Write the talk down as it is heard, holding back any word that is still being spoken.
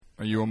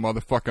Are you a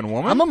motherfucking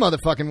woman? I'm a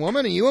motherfucking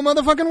woman. Are you a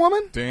motherfucking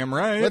woman? Damn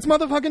right. Let's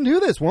motherfucking do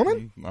this,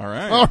 woman. All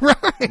right. All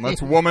right.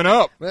 Let's woman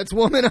up. Let's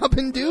woman up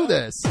and do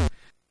this.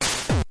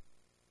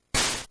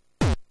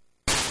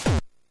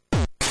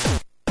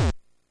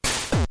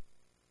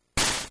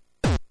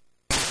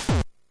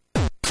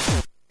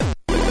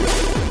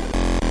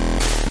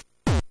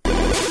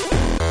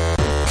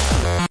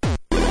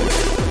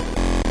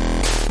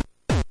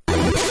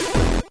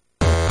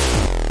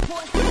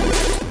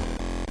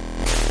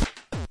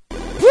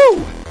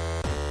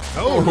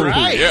 All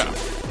right. Yeah.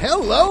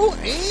 Hello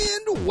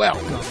and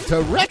welcome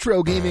to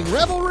Retro Gaming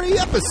Revelry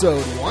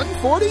episode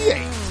 148.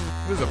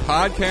 This is a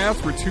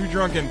podcast where two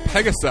drunken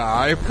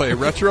Pegasi play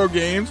retro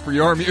games for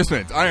your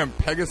amusement. I am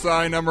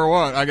Pegasi number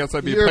one. I guess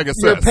I'd be Pegasus.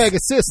 You're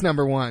Pegasus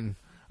number one.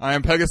 I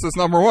am Pegasus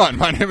number one.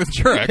 My name is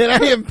Jurek. And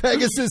I am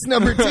Pegasus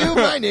number two.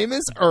 My name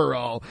is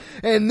Earl.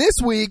 And this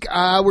week,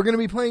 we're going to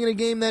be playing in a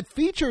game that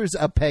features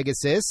a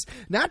Pegasus.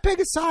 Not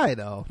Pegasi,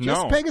 though. Just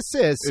No.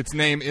 Pegasus. Its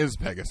name is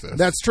Pegasus.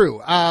 That's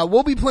true.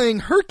 We'll be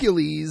playing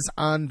Hercules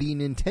on the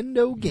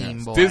Nintendo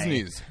Game Boy.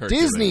 Disney's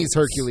Hercules. Disney's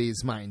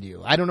Hercules, mind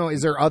you. I don't know. Is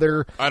there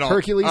other I don't-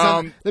 Hercules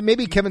on?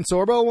 Maybe Kevin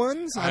Sorbo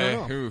ones? I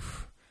don't know.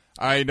 Oof.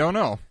 I don't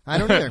know. I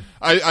don't either.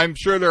 I'm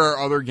sure there are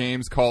other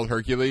games called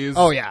Hercules.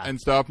 Oh, yeah. And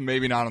stuff.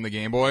 Maybe not on the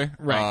Game Boy.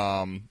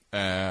 Right.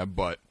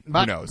 But who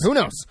But knows? who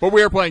knows? But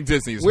we are playing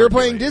Disney's We're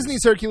Hercules. playing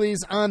Disney's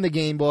Hercules on the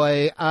Game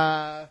Boy.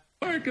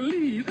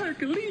 Hercules,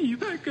 Hercules,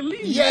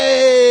 Hercules.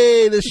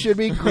 Yay! This should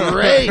be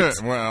great.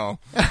 Well,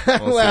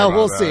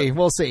 We'll see.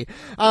 We'll see.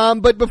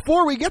 But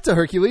before we get to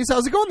Hercules,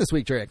 how's it going this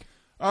week, Drake?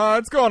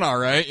 It's going all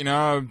right. You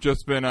know, I've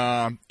just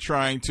been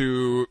trying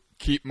to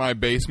keep my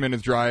basement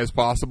as dry as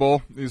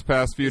possible these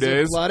past few Is it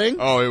days. flooding?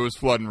 Oh, it was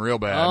flooding real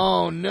bad.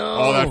 Oh, no.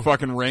 All that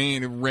fucking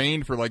rain. It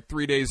rained for like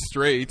 3 days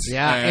straight.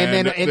 Yeah, and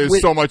then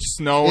there's so much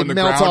snow it and the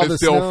melts all ground the is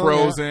still snow,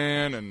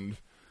 frozen. And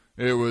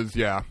it was,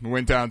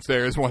 went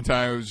downstairs one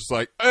time. It was just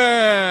like,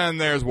 and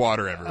there's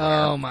water everywhere.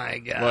 Oh, my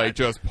God. Like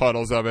just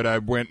puddles of it. I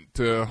went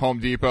to Home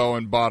Depot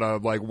and bought a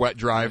like wet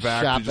dry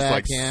vac Shop to just vac,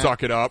 like yeah.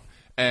 suck it up.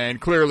 And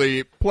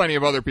clearly, plenty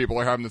of other people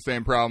are having the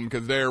same problem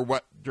because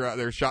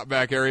their shop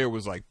vac area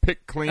was like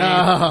pick clean.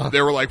 Oh.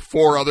 There were like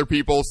 4 other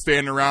people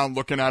standing around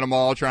looking at them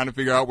all, trying to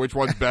figure out which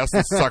one's best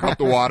to suck up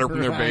the water from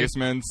their Right.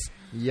 basements.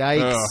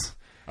 Yikes.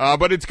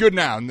 But it's good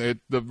now. The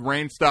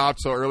rain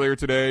stopped, so earlier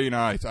today,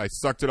 I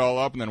sucked it all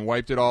up and then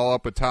wiped it all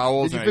up with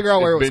towels. Did you and figure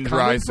out where it was been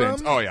dry coming from?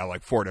 since. Oh yeah,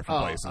 like 4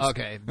 different places.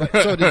 Okay.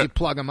 So did you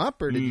plug them up?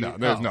 Or did No, you?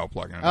 there's oh. no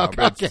plugging it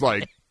Okay. up. It's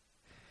like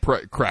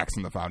cracks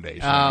in the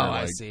foundation. Oh, Or,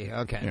 I like, see.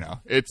 Okay.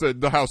 it's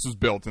the house was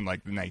built in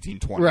like the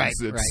 1920s. Right,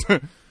 It's,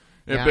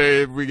 Yeah.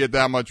 if we get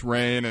that much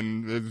rain,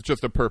 and it's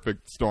just a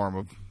perfect storm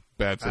of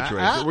bad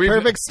situations.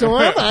 Perfect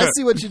storm. I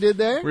see what you did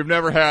there. We've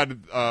never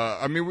had.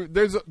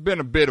 There's been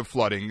a bit of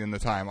flooding in the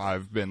time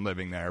I've been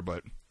living there,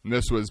 but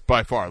this was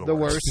by far the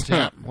worst.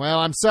 Yeah. Well,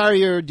 I'm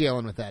sorry you're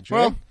dealing with that, Drake.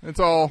 Well, it's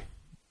all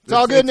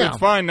good now. It's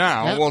fine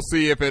now. Yep. We'll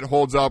see if it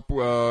holds up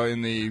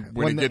when it gets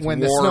when warm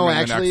the snow in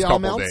the actually next all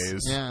couple melts.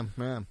 days.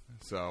 Yeah.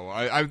 So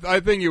I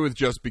think it was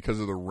just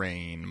because of the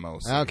rain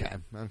mostly. Okay.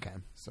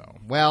 So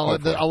Well,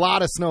 hopefully. a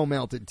lot of snow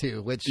melted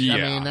too, which I Yeah,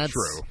 mean that's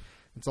true.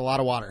 It's a lot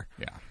of water.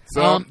 Yeah.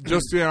 So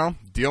just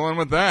dealing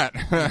with that.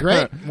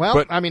 Great. Well,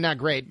 But- I mean not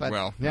great, but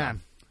Well, yeah.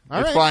 All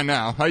it's right. fine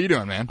now. How you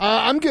doing, man?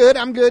 I'm good.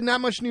 Not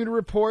much new to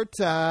report.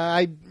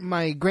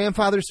 My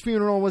grandfather's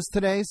funeral was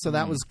today, so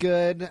that was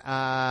good.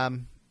 As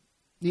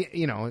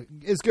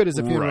good as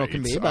a funeral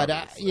can be. But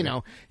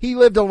obviously. he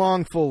lived a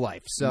long, full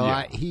life, so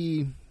Yeah.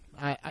 it's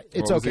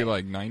What was okay. he,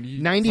 like 90?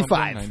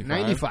 95.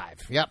 95.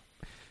 Yep.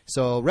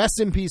 So rest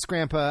in peace,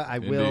 Grandpa. I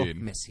will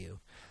Indeed. miss you.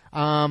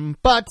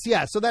 But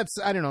yeah, so that's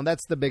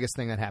the biggest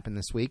thing that happened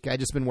this week. I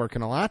just been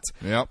working a lot.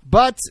 Yep.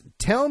 But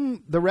tell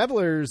the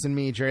revelers and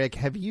me, Jarek,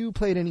 have you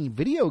played any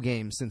video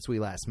games since we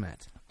last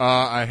met?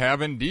 I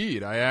have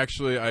indeed.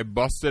 I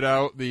busted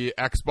out the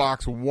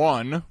Xbox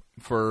One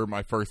for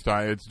my first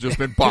time. It's just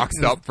been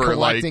boxed up for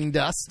collecting like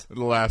dust.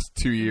 the last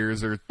 2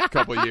 years or a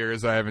couple of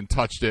years. I haven't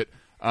touched it.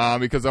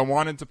 Because I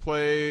wanted to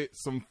play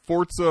some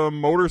Forza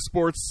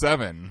Motorsport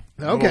 7.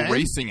 Okay, Little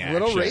racing action.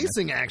 Little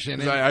racing action.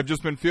 'Cause I've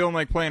just been feeling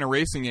like playing a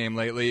racing game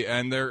lately,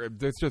 and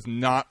there's just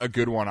not a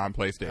good one on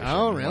PlayStation.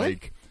 Oh, really?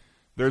 Like,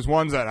 there's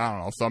ones that, I don't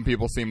know, some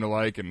people seem to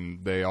like,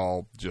 and they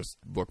all just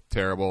look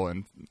terrible,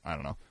 and I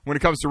don't know. When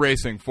it comes to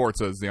racing,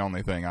 Forza is the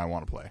only thing I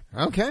want to play.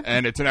 Okay.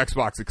 And it's an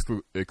Xbox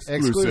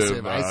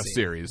exclusive I see.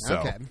 series, so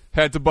Okay.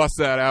 had to bust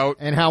that out.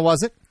 And how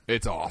was it?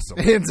 It's awesome.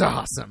 It's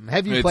awesome.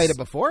 Have you played it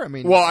before? I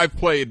mean, Well, I've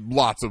played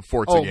lots of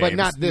Forza games. but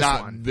not this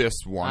one. This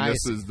one. I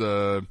This is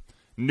the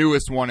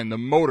newest one in the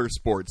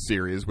Motorsport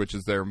series, which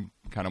is their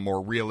kind of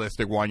more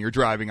realistic one. You're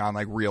driving on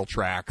like real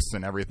tracks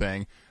and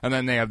everything. And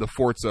then they have the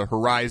Forza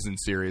Horizon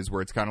series,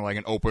 where it's kind of like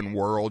an open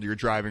world. You're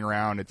driving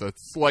around. It's a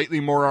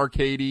slightly more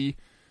arcadey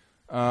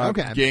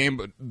game,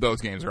 but those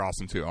games are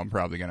awesome too. I'm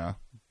probably gonna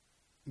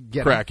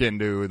crack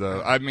into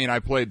the. I mean, I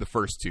played the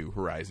first 2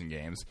 Horizon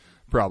games.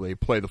 Probably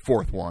play the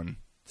 4th one.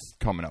 It's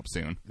coming up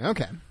soon.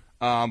 Okay.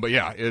 But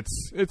yeah,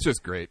 it's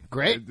just great.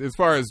 Great. As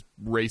far as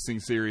racing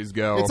series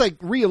go, It's like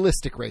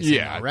realistic racing,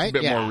 yeah, now, right? it's a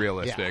bit Yeah, more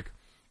realistic.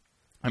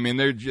 I mean,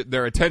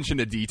 their attention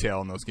to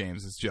detail in those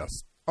games is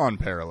just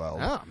unparalleled.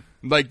 Oh.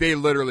 Like they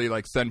literally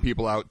like send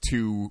people out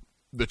to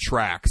the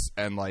tracks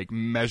and like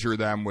measure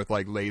them with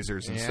like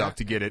lasers and Yeah. stuff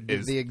to get it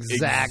The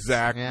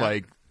exact, yeah.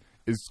 like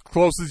as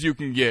close as you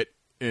can get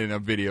in a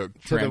video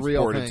To the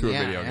real transported thing, to a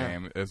yeah, video yeah.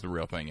 game is the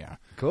real thing. Yeah,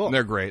 Cool. And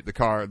they're great.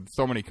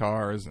 So many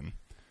cars, and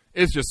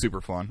it's just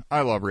super fun.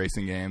 I love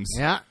racing games.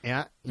 Yeah, you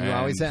And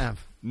always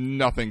have.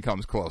 Nothing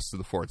comes close to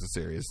the Forza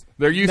series.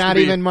 There used Not to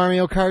be even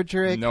Mario Kart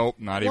trick? Nope,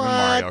 not even What?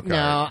 Mario Kart.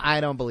 No, I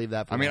don't believe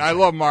that. For I mean, one I second.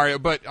 love Mario,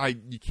 but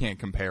you can't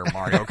compare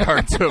Mario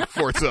Kart to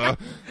Forza.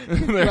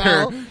 They're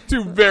Well,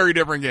 two very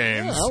different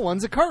games. Well,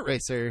 one's a kart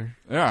racer.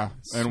 Yeah,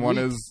 and one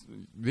Sweet.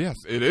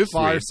 is it is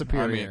Far sweet.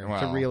 superior I mean, well,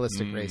 to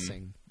realistic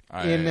racing.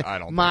 I don't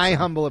think my so.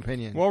 humble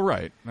opinion. Well,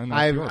 right. And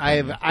that's your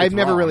opinion. I've It's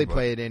never wrong, really but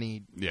played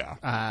any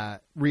Yeah,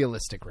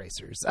 realistic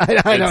racers.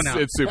 I don't know.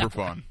 It's super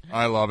fun.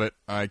 I love it.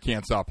 I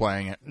can't stop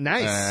playing it.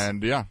 Nice.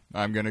 And yeah,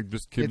 I'm gonna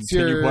just It's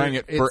continue playing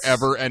it it's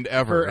forever and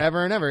ever.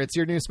 Forever and ever. It's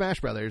your new Smash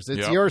Brothers. It's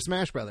Yep. your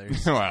Smash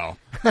Brothers. Well,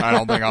 I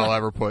don't think I'll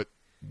ever put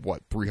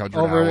 300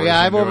 hours.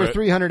 I have into over it.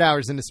 300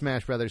 hours into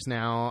Smash Brothers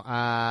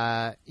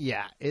now.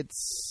 Yeah,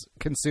 it's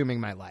consuming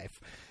my life.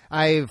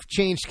 I've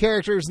changed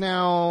characters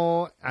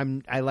now.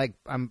 I'm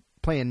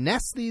playing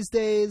Ness these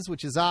days,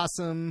 which is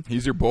awesome.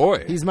 He's your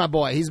boy. He's my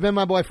boy. He's been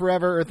my boy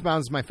forever.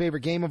 Earthbound's my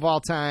favorite game of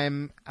all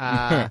time.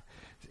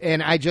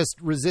 And I just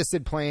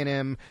resisted playing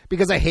him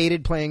because I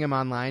hated playing him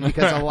online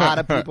because a lot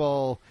of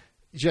people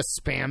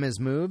just spam his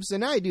moves.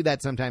 And I do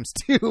that sometimes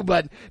too,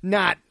 but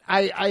not.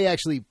 I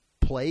actually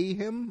play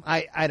him.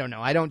 I don't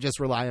know. I don't just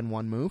rely on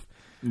one move.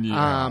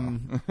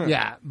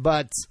 Yeah.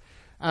 But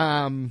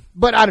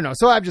I don't know.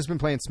 So I've just been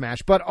playing Smash.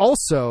 But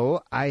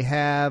also I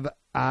have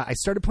I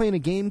started playing a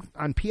game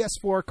on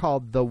PS4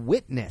 called The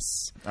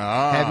Witness.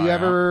 Have you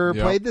ever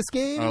Yep. played this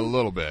game? A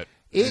little bit.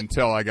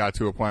 Until I got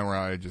to a point where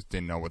I just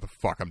didn't know what the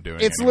fuck I'm doing.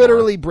 It's anymore.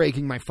 literally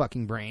breaking my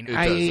fucking brain. It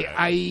does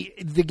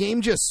that. The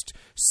game just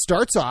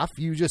starts off.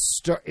 It just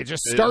starts. It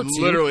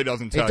literally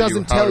doesn't tell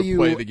you how to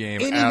play the game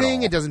anything. at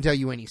all. It doesn't tell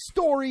you any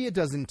story. It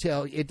doesn't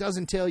tell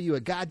you a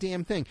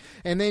goddamn thing.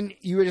 And then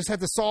you just have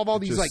to solve all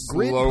these Just like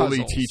grid slowly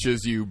puzzles.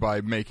 teaches you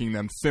by making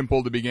them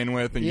simple to begin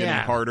with and getting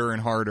harder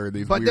and harder.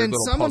 These But weird then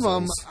little some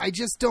puzzles. of them, I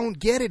just don't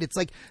get it. It's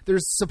like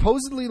there's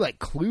supposedly like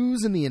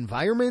clues in the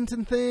environment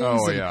and things.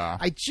 Oh, and yeah.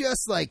 I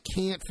just like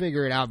can't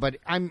figure it out. But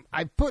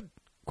I put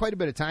quite a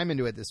bit of time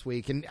into it this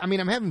week, and I mean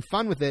I'm having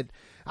fun with it.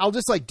 I'll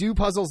just like do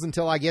puzzles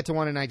until I get to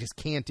one and I just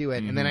can't do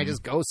it, and then I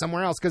just go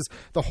somewhere else because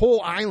the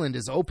whole island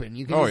is open.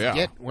 You can just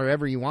get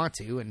wherever you want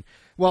to, and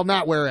well,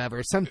 not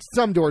wherever.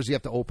 Some doors you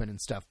have to open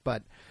and stuff,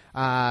 but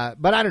I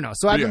don't know.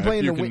 So I've been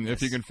playing The Witness.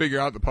 If you can figure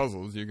out the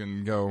puzzles, you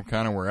can go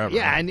kind of wherever.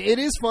 Yeah, and it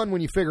is fun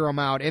when you figure them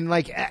out. And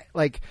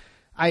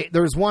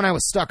there was one I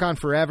was stuck on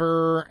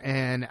forever,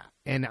 and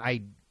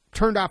I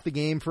turned off the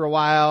game for a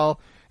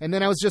while, and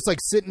then I was just like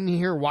sitting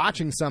here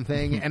watching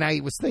something, and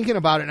I was thinking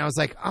about it, and I was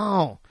like,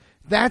 oh,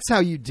 that's how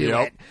you do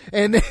it.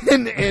 And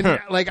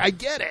like I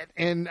get it,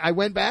 and I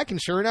went back,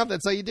 and sure enough,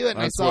 that's how you do it, and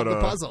I solved the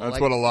puzzle. That's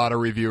what a lot of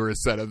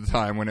reviewers said at the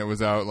time when it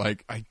was out.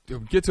 Like, I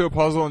would get to a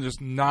puzzle and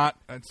just not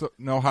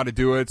know how to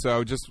do it, so I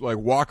would just like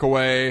walk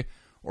away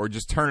or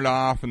just turn it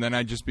off, and then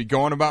I'd just be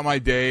going about my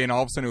day, and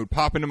all of a sudden it would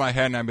pop into my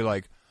head, and I'd be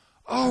like,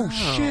 oh.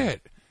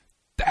 shit.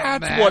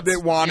 That's what they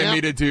wanted me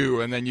to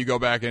do, and then you go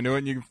back into it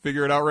and you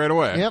figure it out right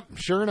away. Yep,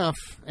 sure enough.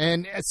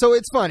 And so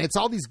it's fun. It's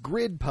all these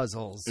grid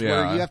puzzles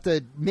where you have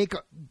to make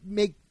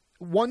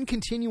one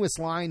continuous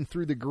line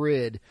through the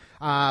grid,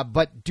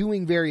 but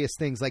doing various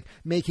things like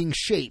making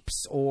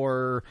shapes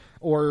or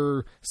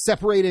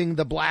separating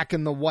the black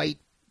and the white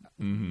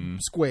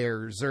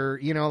squares, or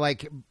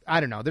like I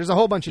don't know. There's a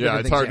whole bunch of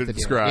different things. Yeah, it's hard you to have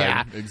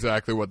describe do.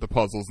 exactly what the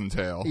puzzles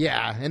entail.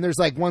 Yeah, and there's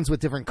like ones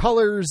with different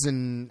colors,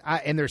 and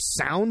there's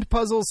sound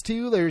puzzles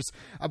too. There's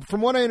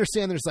from what I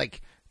understand, there's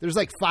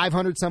like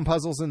 500 some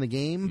puzzles in the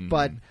game,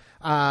 but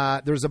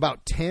there's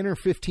about 10 or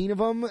 15 of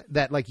them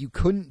that like you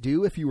couldn't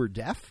do if you were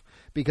deaf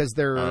because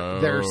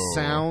they're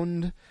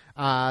sound.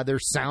 They're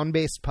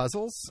sound-based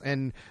puzzles,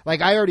 and like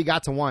I already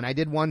got to one. I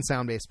did one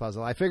sound-based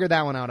puzzle. I figured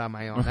that one out on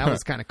my own. That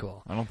was kind of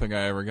cool. I don't think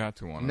I ever got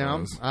to one. No, of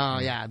those. oh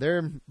yeah,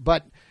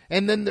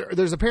 and then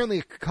there's apparently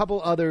a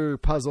couple other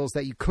puzzles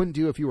that you couldn't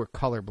do if you were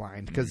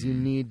colorblind because you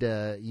need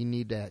to.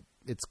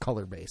 It's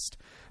color-based,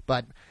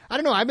 but I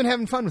don't know. I've been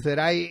having fun with it.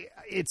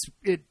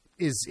 It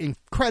is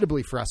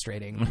incredibly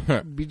frustrating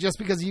just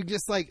because you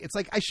just like it's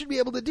like I should be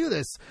able to do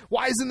this.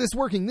 Why isn't this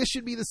working? This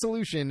should be the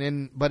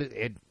solution, but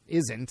it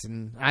isn't,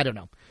 and I don't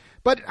know.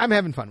 But I'm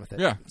having fun with it.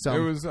 Yeah, so it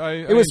was.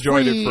 I free.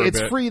 enjoyed it for a It's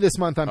bit. free this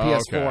month on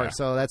PS4, okay.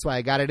 so that's why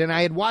I got it. And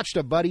I had watched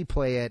a buddy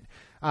play it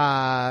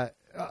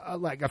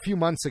like a few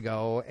months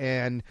ago,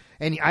 and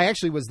I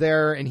actually was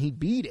there, and he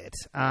beat it.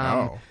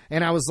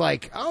 And I was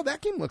like, oh,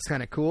 that game looks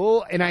kind of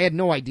cool, and I had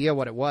no idea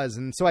what it was,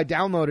 and so I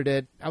downloaded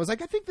it. I was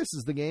like, I think this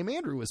is the game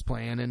Andrew was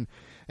playing,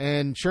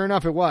 and sure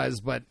enough, it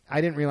was, but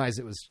I didn't realize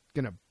it was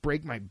gonna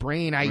break my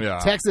brain. I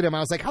texted him. I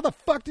was like, how the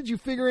fuck did you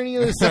figure any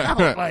of this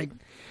out? Like,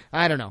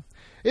 I don't know.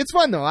 It's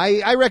fun though.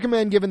 I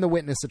recommend giving The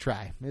Witness a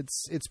try.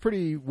 It's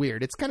pretty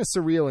weird. It's kind of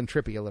surreal and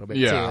trippy a little bit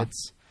too.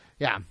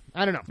 Yeah,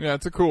 I don't know. Yeah,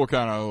 it's a cool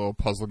kind of little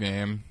puzzle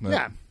game.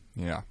 That,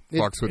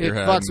 fucks with your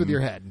head. It fucks with your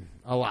head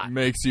a lot.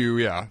 Makes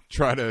you,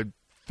 try to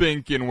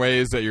think in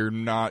ways that your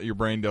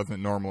brain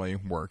doesn't normally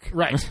work.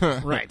 Right,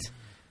 right.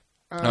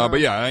 But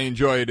yeah, I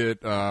enjoyed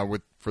it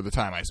for the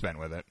time I spent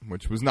with it,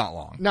 which was not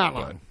long. Not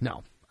long,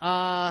 no.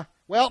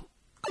 Well,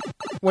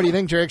 what do you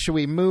think, Jerick? Should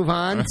we move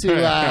on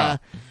to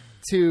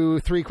to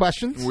 3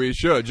 questions? We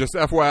should. Just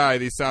FYI,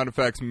 these sound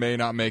effects may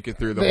not make it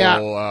through the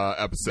whole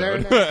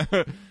episode.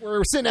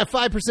 We're sitting at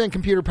 5%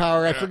 computer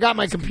power. I forgot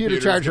my computer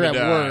charger at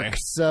work,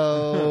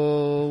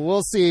 so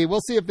we'll see.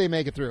 We'll see if they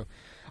make it through.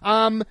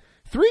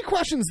 3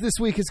 questions this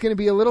week is going to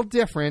be a little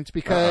different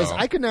because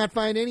I could not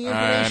find any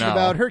information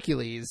about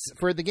Hercules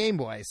for the Game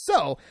Boy.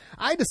 So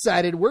I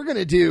decided we're going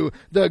to do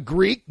the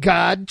Greek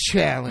God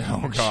Challenge.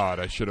 Oh, God,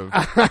 I should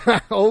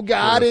have. Oh,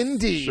 God,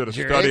 indeed. Should have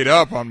studied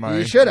up on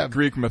my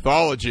Greek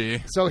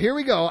mythology. So here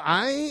we go.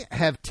 I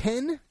have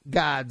 10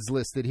 gods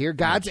listed here,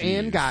 gods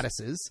and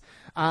goddesses.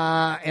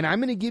 And I'm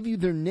going to give you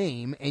their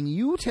name, and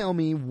you tell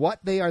me what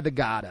they are the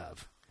god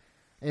of.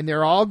 And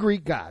they're all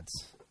Greek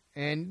gods.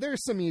 And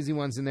there's some easy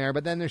ones in there,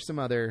 but then there's some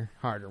other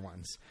harder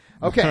ones.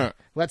 Okay,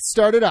 let's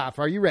start it off.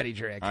 Are you ready,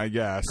 Jerick? I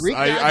guess.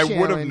 I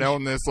would have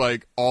known this,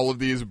 like, all of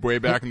these way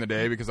back in the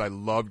day because I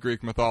loved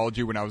Greek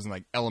mythology when I was in,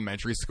 like,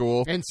 elementary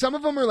school. And some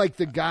of them are, like,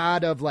 the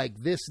god of, like,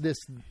 this,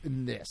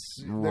 and this.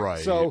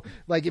 Right. So,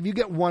 like, if you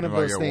get one of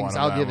those things,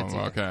 I'll give it to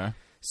you. Okay.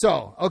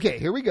 So, okay,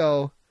 here we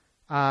go.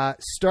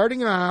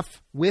 Starting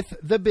off with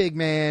the big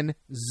man,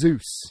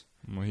 Zeus.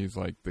 Well, he's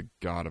like the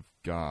god of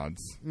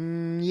gods.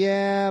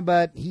 Yeah,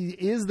 but he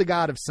is the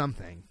god of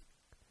something.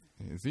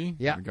 Is he?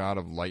 Yeah. The god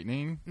of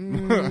lightning?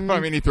 I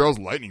mean, he throws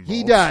lightning bolts.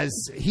 He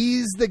does.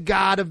 He's the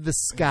god of the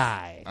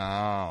sky.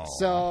 Oh.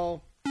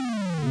 So,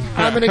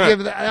 I'm going to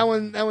give that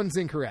one. That one's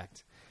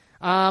incorrect.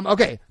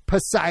 Okay,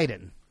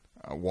 Poseidon.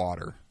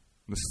 Water.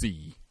 The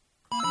sea.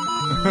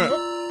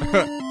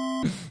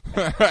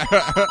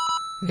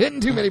 Hitting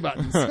too many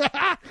buttons.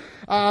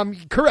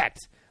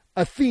 Correct.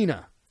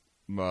 Athena.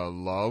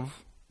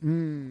 Love?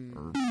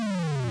 Or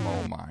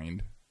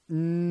mind?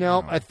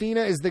 Nope.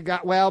 Athena is the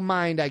god. Well,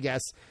 mind, I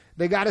guess.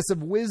 The goddess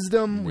of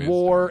wisdom,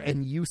 war,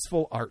 and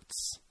useful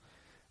arts.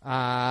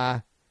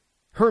 Hermes.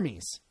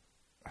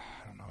 I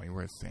don't know. He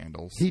wears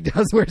sandals. He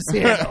does wear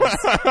sandals.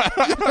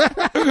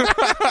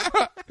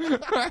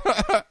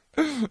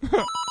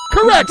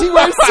 Correct. He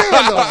wears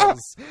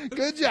sandals.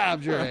 Good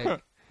job, Drake.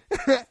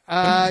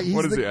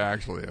 What is he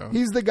actually?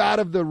 He's the god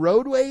of the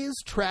roadways,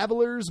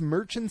 travelers,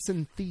 merchants,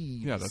 and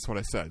thieves. Yeah, that's what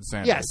I said.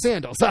 Sandals. Yeah,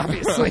 sandals,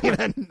 obviously.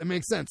 that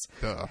makes sense.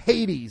 Duh.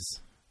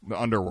 Hades. The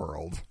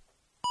underworld.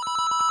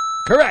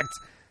 Correct.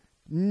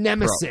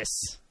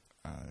 Nemesis.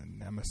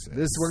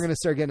 Nemesis. We're going to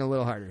start getting a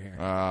little harder here.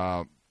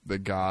 The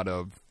god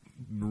of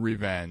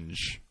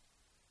revenge.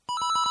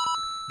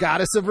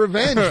 Goddess of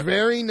revenge.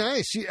 Very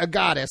nice. A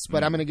goddess,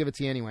 but I'm going to give it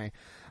to you anyway.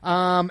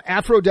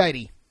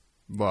 Aphrodite.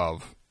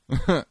 Love.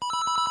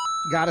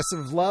 Goddess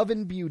of love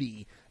and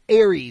beauty.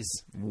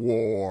 Ares.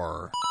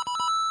 War.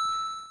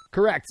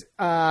 Correct.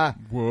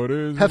 What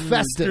is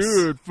Hephaestus.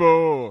 Good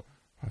for?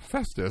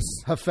 Hephaestus.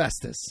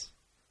 Hephaestus.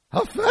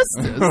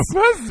 Hephaestus?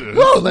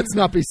 Whoa, let's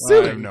not be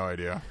silly. I have no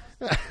idea.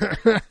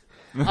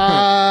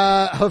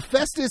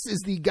 Hephaestus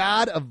is the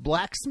god of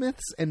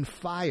blacksmiths and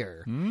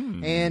fire.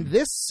 And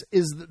this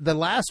is the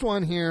last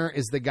one here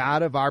is the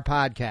god of our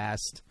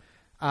podcast,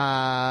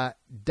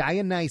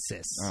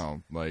 Dionysus.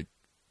 Oh, like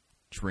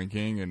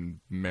drinking and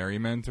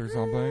merriment or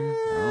something? I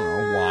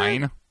don't know.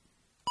 Wine?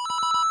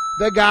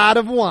 The god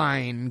of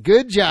wine.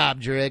 Good job,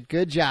 Drit.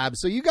 Good job.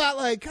 So you got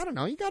like, I don't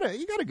know, you got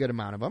a good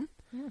amount of them.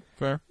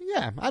 Fair.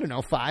 Yeah, I don't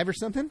know, 5 or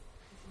something.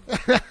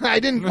 I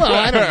don't know.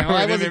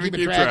 I wasn't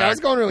keeping track. I was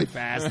going really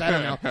fast. I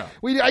don't know.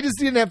 I just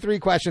didn't have 3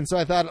 questions, so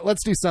I thought,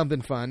 let's do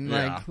something fun.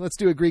 Like, let's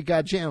do a Greek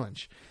god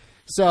challenge.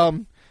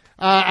 So,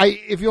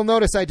 if you'll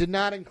notice, I did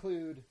not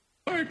include...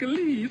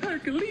 Hercules.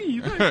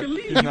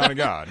 He's not a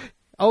god.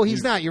 Oh,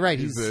 he's not. You're right.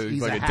 He's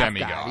like a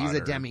demigod. He's a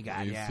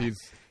demigod, He's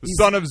the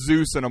son of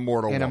Zeus and a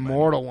mortal woman. And a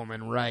mortal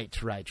woman. Right.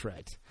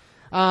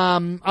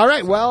 All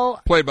right, well...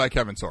 Played by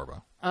Kevin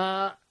Sorbo.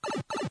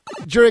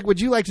 Jurek, would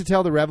you like to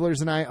tell the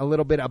Revelers and I a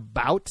little bit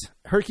about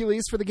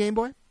Hercules for the Game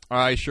Boy?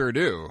 I sure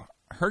do.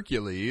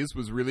 Hercules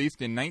was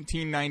released in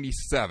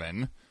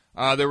 1997.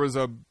 There was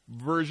a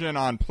version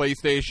on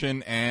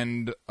PlayStation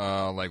and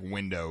like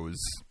Windows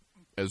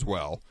as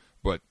well.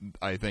 But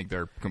I think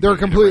they're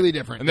completely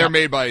different. And they're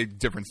made by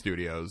different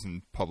studios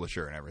and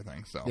publisher and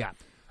everything. So yeah.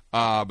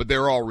 But they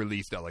were all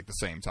released at like the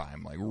same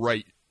time, like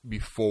right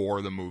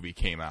before the movie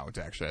came out.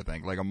 Actually, I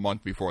think like a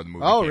month before the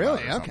movie. came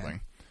really? out or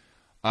something.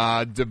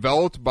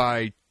 Developed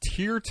by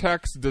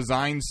Tiertex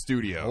Design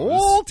Studios.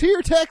 Old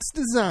Tiertex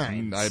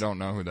Designs. I don't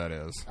know who that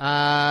is.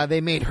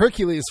 They made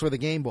Hercules for the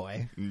Game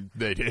Boy.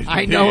 They did.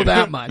 I know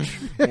that much.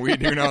 We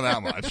do know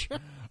that much.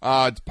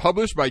 It's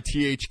published by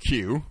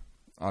THQ.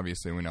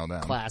 Obviously, we know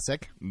them.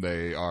 Classic.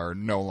 They are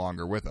no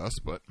longer with us,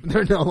 but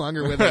They're no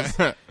longer with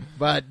us.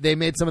 But they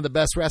made some of the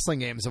best wrestling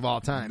games of all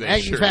time. They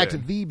In sure fact,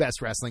 did. the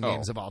best wrestling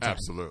games of all time.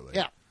 Absolutely.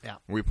 Yeah.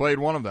 We played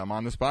one of them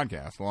on this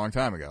podcast a long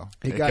time ago.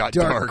 It got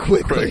dark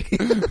quickly.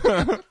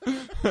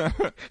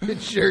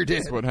 It sure did.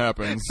 That's what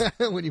happens.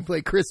 When you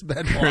play Chris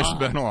Benoit. Chris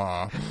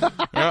Benoit.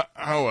 Yeah,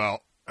 oh,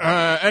 well.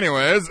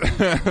 Anyways,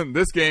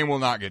 this game will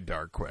not get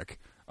dark quick,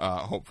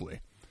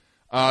 hopefully.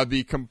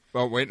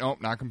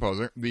 Not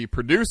composer. The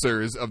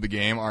producers of the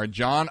game are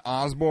John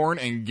Osborne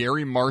and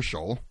Gary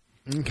Marshall.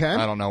 Okay.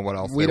 I don't know what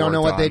else We they don't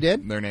know worked what they on.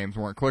 did? Their names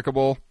weren't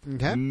clickable.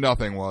 Okay.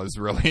 Nothing was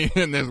really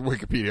in this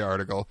Wikipedia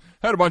article.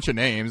 Had a bunch of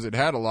names. It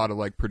had a lot of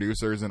like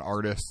producers and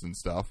artists and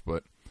stuff,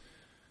 but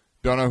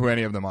don't know who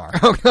any of them are.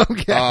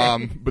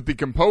 Okay. But the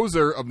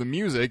composer of the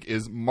music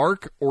is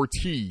Mark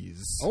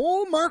Ortiz.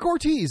 Oh, Mark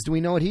Ortiz. Do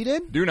we know what he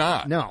did? Do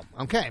not. No.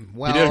 Okay.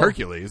 Well, He did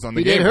Hercules on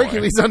the He Game did Boy.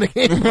 Hercules on the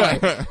Game Boy.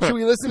 Should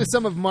we listen to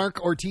some of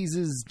Mark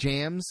Ortiz's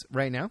jams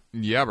right now?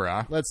 Yeah,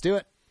 brah. Let's do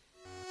it.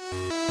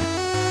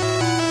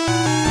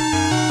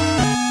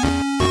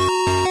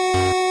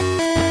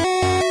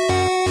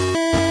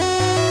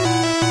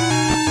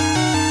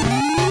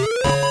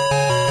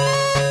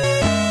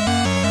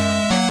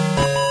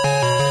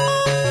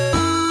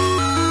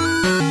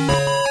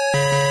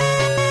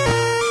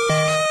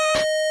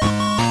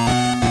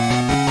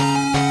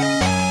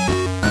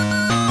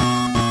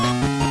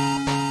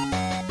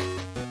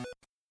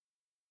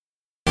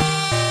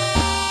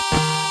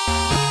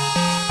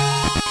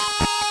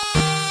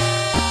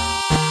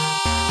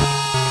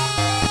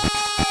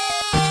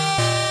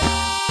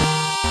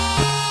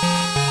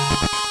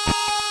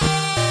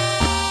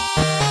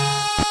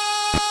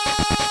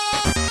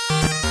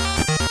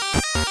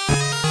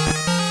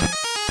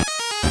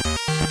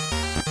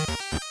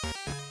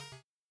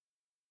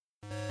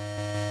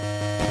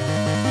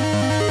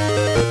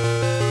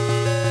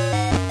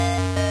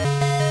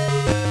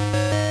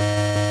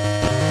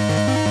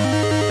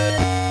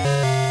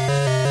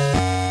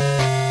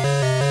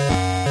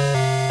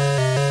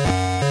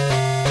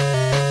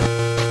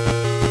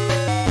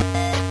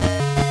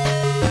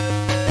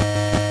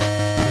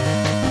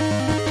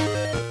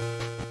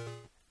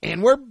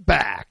 And we're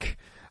back.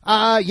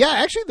 Yeah,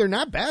 actually, they're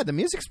not bad. The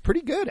music's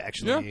pretty good,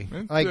 actually.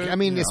 Yeah,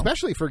 it's,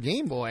 especially for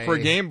Game Boy. For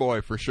Game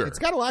Boy, for sure. It's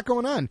got a lot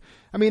going on.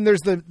 I mean, there's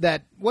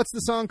what's the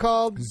song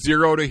called?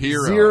 Zero to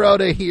Hero. Zero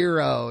to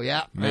Hero,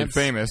 yeah. Made That's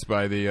famous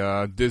by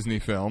the Disney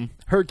film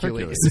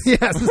Hercules.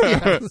 Yes.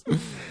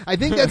 I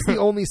think that's the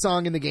only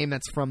song in the game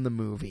that's from the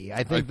movie.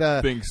 I think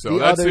I think so. the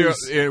That's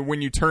others,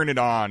 when you turn it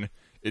on,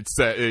 it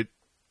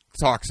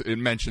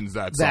mentions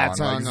that song, That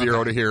song, like Zero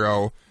okay. to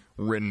Hero,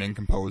 written and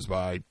composed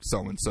by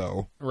so and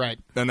so. right.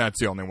 And that's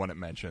the only one it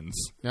mentions,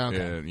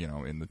 Okay.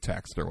 in the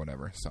text or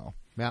whatever. So,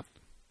 Yep.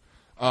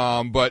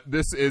 but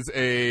this is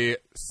a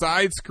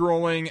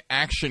side-scrolling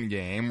action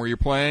game where you're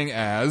playing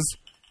as,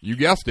 you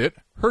guessed it,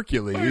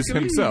 Hercules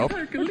himself.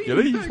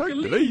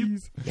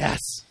 Hercules. Yes.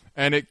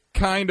 And it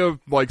kind of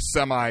like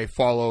semi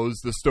follows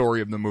the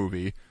story of the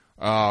movie,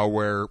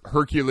 where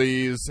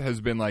Hercules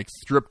has been like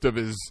stripped of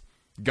his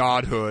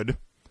godhood,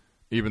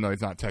 even though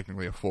he's not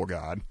technically a full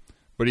god.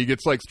 But he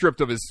gets like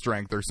stripped of his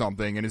strength or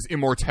something and his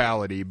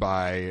immortality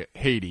by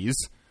Hades,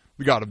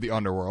 the god of the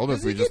underworld, as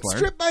Does we he just get learned.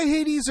 stripped by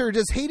Hades, or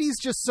does Hades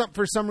just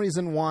for some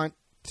reason want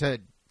to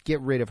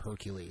get rid of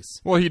Hercules?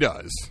 Well, he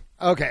does.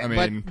 Okay, I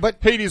mean, but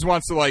Hades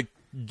wants to like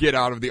get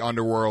out of the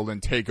underworld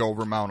and take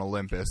over Mount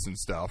Olympus and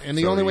stuff. And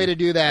the only way to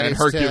do that and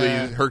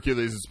is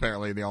Hercules is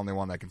apparently the only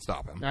one that can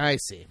stop him. I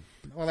see.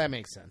 Well, that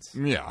makes sense.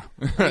 Yeah.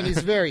 I mean,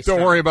 he's very Don't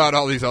strong. worry about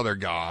all these other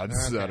gods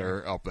Okay. that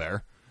are up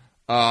there.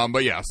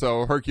 But yeah,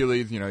 so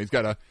Hercules, he's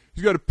got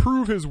to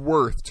prove his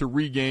worth to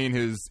regain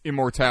his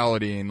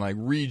immortality and like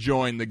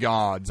rejoin the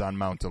gods on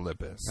Mount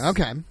Olympus.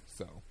 Okay.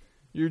 So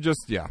you're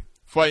just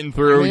fighting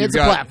through. I mean, You've it's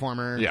got- a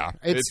platformer. Yeah,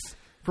 It's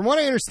from what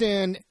I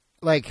understand,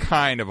 like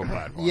kind of a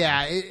platform.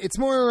 yeah, it's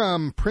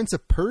more Prince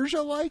of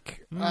Persia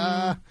like.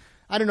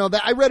 I don't know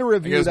that I read a I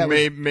review guess that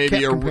was maybe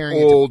kept a comparing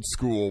it to- old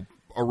school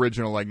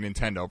original like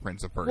Nintendo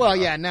Prince of Persia. Well,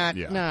 yeah, not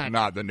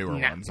the newer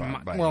ones. By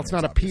well, any it's means,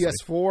 not a obviously.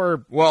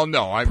 PS4 Well,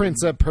 no,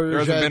 Prince of Persia. There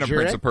hasn't been a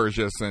Prince Jurek? of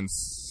Persia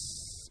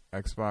since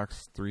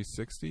Xbox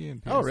 360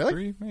 and PS3, Oh,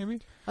 really? maybe.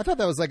 I thought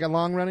that was like a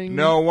long running.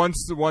 No,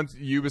 once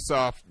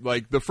Ubisoft,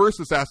 like the first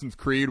Assassin's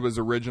Creed was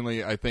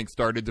originally, I think,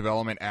 started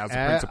development as a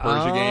Prince of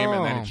Persia game,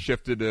 and then oh. it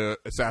shifted to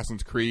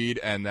Assassin's Creed,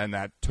 and then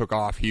that took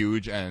off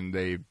huge, and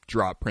they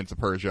dropped Prince of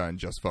Persia and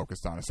just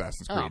focused on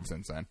Assassin's Creed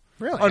since then.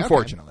 Really?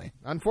 Unfortunately. Okay.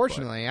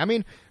 Unfortunately. I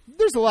mean,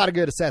 there's a lot of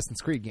good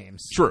Assassin's Creed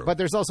games. True. But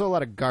there's also a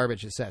lot of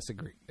garbage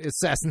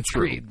Assassin's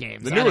Creed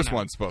games. The I don't newest know.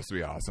 one's supposed to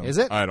be awesome. Is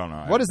it? I don't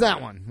know. What is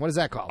that one? What is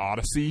that called?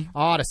 Odyssey?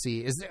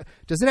 Odyssey.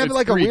 Does it have It's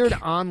like Greek. a weird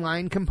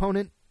online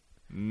component?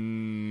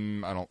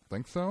 I don't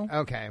think so.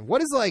 Okay.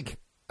 What is like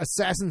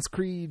Assassin's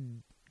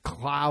Creed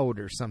Cloud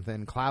or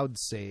something. Cloud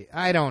say.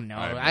 I don't know.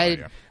 I have no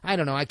idea. I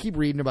don't know. I keep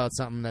reading about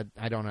something that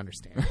I don't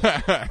understand.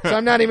 So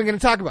I'm not even going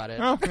to talk about it.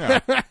 Oh,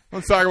 yeah.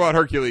 Let's talk about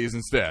Hercules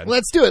instead.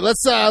 Let's do it.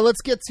 Let's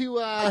get to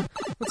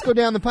let's go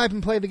down the pipe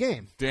and play the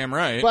game. Damn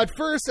right. But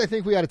first, I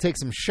think we got to take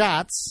some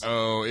shots.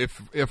 Oh,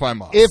 if I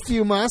must. If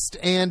you must,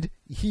 and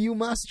you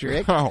must,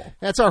 Rick. Oh.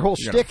 That's our whole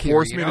You gonna shtick here.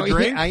 force you me know? to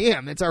drink? I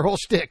am. It's our whole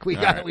shtick. We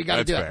got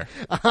to do fair.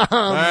 it.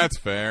 That's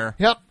fair.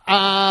 Yep.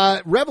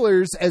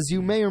 Revelers, as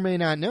you may or may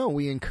not know,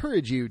 we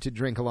encourage you to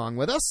drink along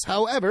with us.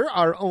 However,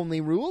 our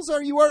only rules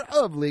are you are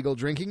of legal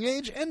drinking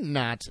age and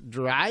not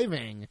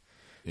driving.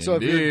 So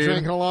if you're Indeed.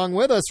 drinking along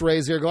with us,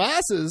 raise your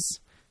glasses.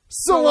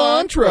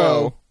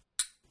 Cilantro.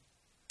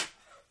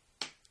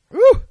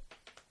 Woo.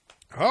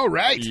 All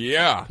right.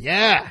 Yeah.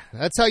 Yeah.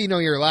 That's how you know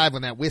you're alive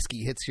when that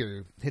whiskey hits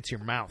your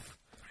mouth.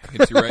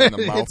 Hits you right in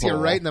the mouth Hits you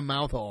hole. right in the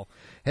mouth hole.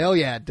 Hell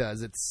yeah, it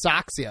does. It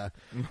socks you.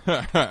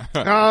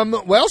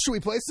 Well, should we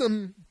play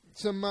some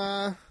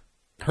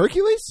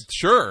Hercules?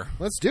 Sure.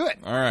 Let's do it.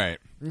 All right.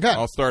 Okay.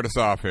 I'll start us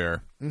off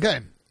here.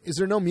 Okay. Is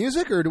there no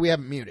music, or do we have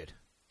it muted?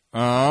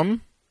 I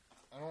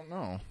don't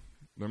know.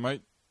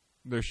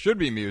 There should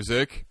be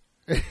music.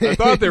 I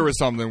thought there was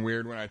something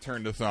weird when I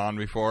turned this on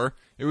before.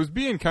 It was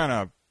being kind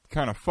of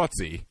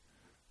futzy.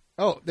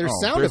 Oh, there's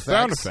There's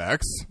sound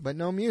effects. but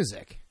no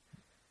music.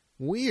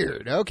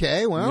 Weird.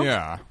 Okay, well,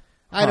 Yeah.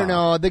 I don't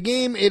know. The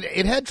game,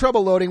 it had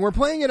trouble loading. We're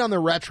playing it on the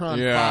Retron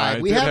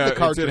 5. We have the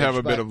cartridge. It did have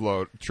a but- bit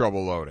of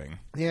trouble loading.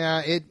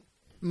 Yeah,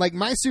 like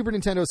my Super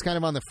Nintendo is kind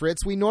of on the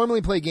fritz. We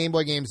normally play Game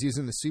Boy games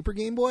using the Super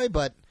Game Boy,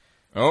 but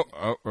Oh,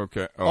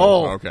 okay.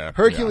 Okay.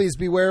 Hercules,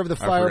 beware of the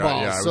Yeah. I forgot.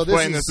 fireballs. Yeah, I so was this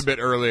playing is this a bit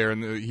earlier,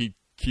 and he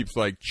keeps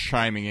like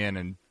chiming in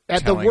and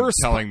at telling, the worst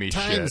telling me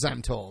times. shit.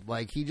 I'm told,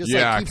 like he just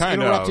Yeah, keeps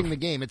kind interrupting of. the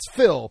game. It's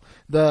Phil.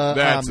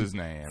 That's his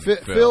name.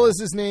 Phil is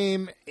his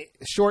name,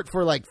 short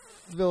for like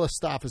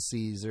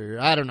Philistophases, or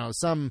I don't know,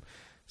 some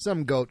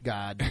goat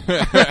god.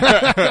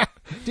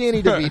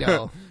 Danny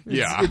DeVito.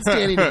 It's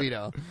Danny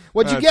DeVito.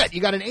 What'd you get?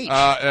 You got an H.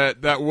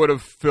 That would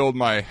have filled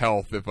my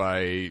health if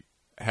I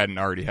hadn't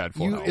already had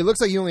full health. It looks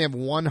like you only have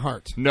one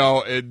heart.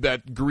 No,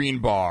 that green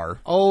bar.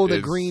 Oh, the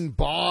is- green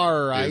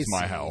bar. I is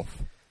my see.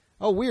 health.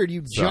 Oh, weird.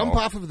 You So- jump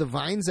off of the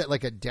vines at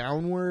like a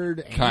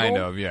downward angle? Kind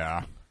of,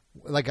 yeah.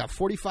 Like a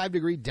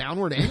 45-degree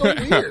downward angle?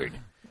 Weird.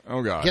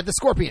 Oh god, Get the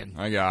scorpion.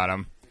 I got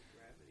him.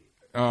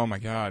 Oh my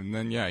god, and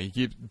then he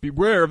keeps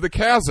beware of the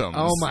chasms.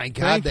 Oh my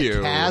God, Thank the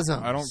you.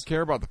 chasms. I don't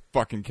care about the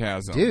fucking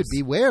chasms, Dude,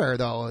 beware,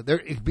 though.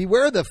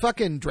 Beware the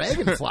fucking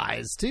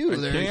dragonflies, too.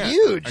 They're can't.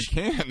 huge. I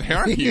can't. They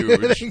are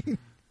huge.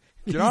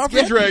 Get off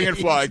me,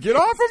 dragonfly! Get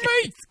off of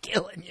me! He's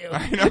killing you.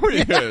 I know he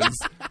is.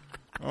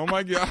 Oh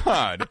my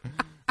god.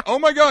 Oh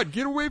my god,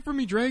 get away from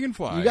me,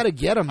 dragonfly. You got to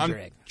get him, I'm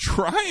Drake.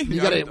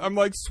 trying. I'm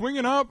like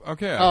swinging up.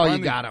 Okay. Oh, I you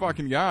finally got him.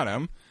 Fucking got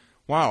him.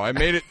 Wow, I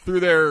made it through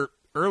there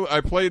early.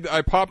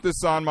 I popped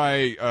this on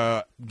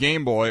my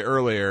Game Boy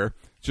earlier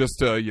just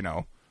to,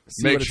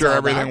 See make what it's sure all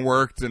everything about?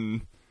 worked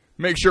and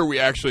make sure we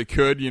actually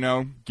could,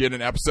 get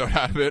an episode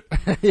out of it.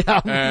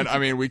 Yeah. And I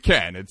mean, we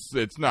can. It's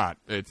not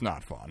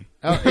fun.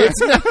 Oh,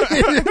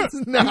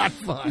 it's not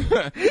fun.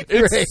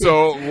 It's Great.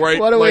 so right.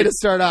 What a way like- to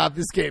start off.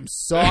 This game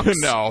sucks.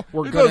 No,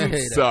 We're it going to doesn't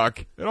hate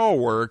suck. It all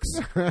works.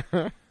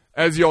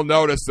 As you'll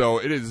notice, though,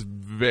 it is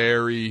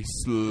very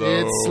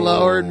slow. It's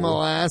slower than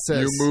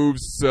molasses. You move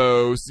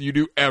you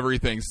do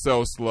everything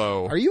so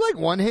slow. Are you like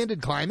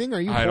one-handed climbing?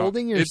 Are you I don't-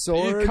 holding your it,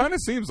 sword? It kind of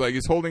seems like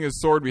he's holding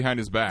his sword behind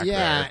his back.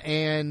 Yeah, there,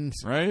 and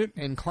right.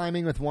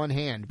 climbing with one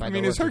hand. By I the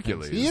mean, look he's of things.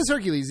 Hercules. He is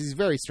Hercules. He's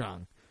very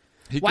strong.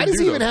 He Why can does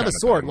do he even those have a kind of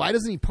sword? things. Why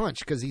doesn't he punch?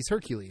 Because he's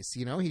Hercules.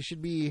 He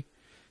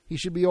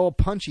should be old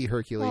punchy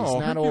Hercules, Oh,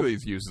 not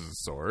Hercules uses a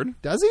sword.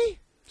 old. Does he?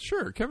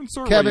 Sure, Kevin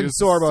Sorbo Kevin uses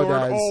Sorbo a sword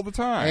does all the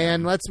time.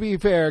 And let's be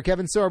fair,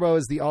 Kevin Sorbo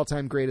is the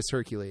all-time greatest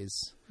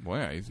Hercules. well,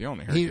 yeah, he's the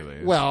only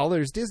Hercules.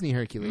 There's Disney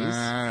Hercules.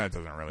 nah, that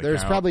doesn't really. There's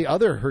count. probably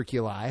other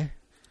Herculi,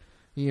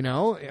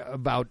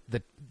 about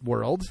the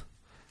world.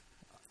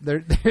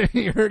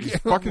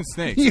 fucking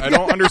snakes. I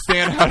don't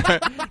understand how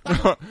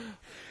to.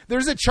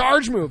 There's a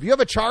charge move. You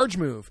have a charge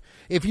move.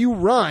 If you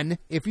run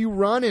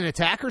and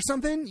attack or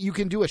something, you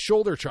can do a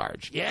shoulder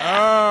charge. Yeah.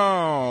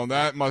 Oh,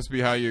 that must be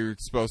how you're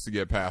supposed to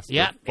get past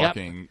Yep, the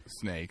fucking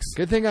snakes.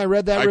 Good thing I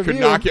read that I review.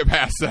 could not get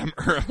past them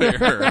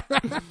earlier.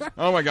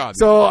 Oh my god.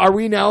 So, are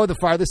we now the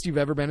farthest you've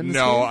ever been in this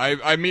no, game?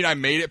 I mean I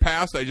made it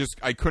past.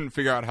 I couldn't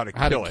figure out how to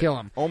kill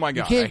him. Oh my You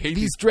god. can't- I hate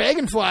these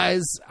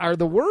dragonflies are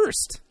the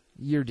worst.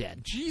 You're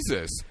dead.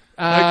 Jesus.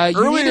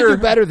 You need to do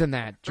better than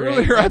that, Drake.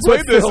 Earlier I That's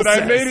what played this Phil and I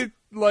says. made it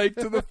like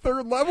to the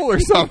third level or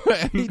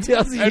something. He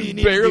tells you and you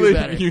need to do barely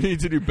better. you need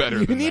to do better.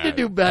 You than need to that.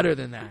 do better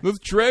than that. Those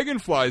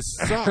dragonflies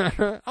suck.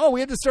 Oh,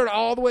 we had to start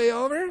all the way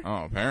over?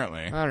 Oh,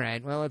 apparently. All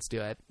right, well, let's do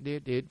it. All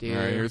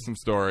right, here's some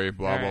story.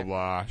 Blah All blah right.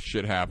 blah.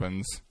 Shit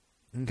happens.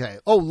 Okay.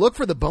 Oh, look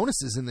for the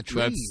bonuses in the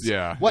trees.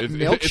 That's What, It's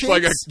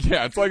like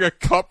milkshakes? it's like a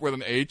cup with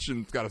an H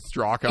and it's got a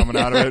straw coming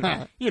out of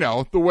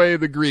it. The way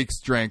the Greeks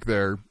drank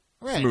their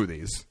Right.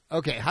 smoothies.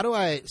 Okay,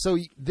 so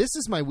this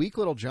is my weak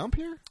little jump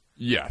here?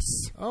 Yes.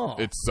 Oh.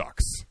 It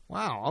sucks.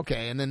 Wow.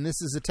 Okay, and then this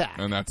is attack.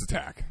 And that's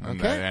attack.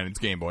 Okay. And it's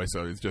Game Boy,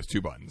 so it's just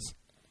 2 buttons.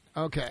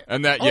 Okay.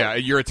 And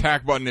that, your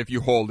attack button, if you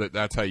hold it,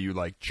 that's how you,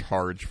 like,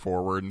 charge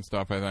forward and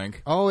stuff, I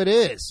think. Oh, it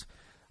is.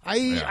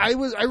 I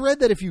read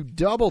that if you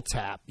double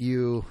tap,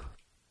 you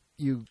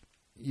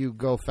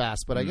go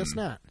fast, but I guess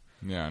not.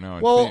 Yeah, no,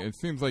 It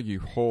seems like you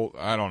hold,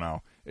 I don't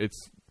know.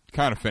 It's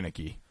kind of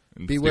finicky.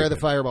 Beware the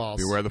fireballs.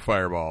 Beware the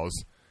fireballs.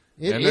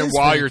 And then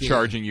while you're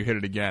charging, you hit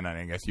it again, and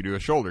I guess you do a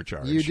shoulder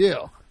charge. You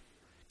do.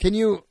 Can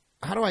you,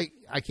 how do I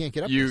can't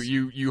get up this.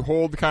 You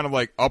hold kind of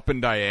like up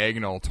and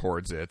diagonal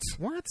towards it.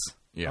 What?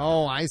 Yeah.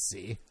 Oh, I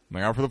see.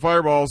 Look out for the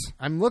fireballs.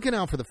 I'm looking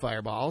out for the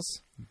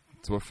fireballs.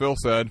 That's what Phil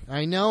said.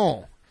 I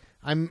know.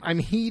 I'm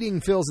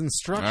heeding Phil's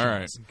instructions. All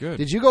right, good.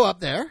 Did you go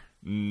up there?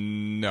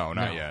 No,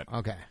 not yet.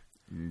 Okay.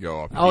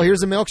 Go up. Oh,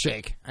 here's a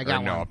milkshake. I got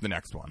one. No, up the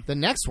next one. The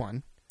next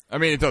one? I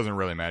mean, it doesn't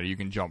really matter. You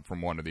can jump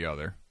from one to the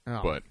other. Oh.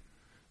 But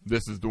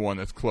this is the one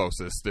that's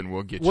closest, and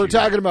we'll get you. We're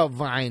talking about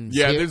vines.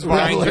 Yeah, there's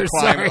vines you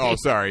climb. Sorry. Oh,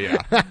 sorry,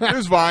 yeah.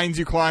 There's vines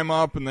you climb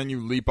up, and then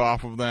you leap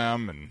off of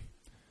them,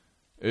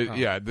 and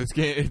yeah, this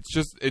game.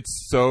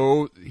 It's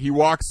so he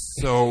walks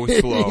so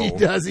slow. He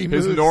does. He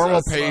moves His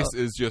normal so pace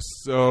slow. is just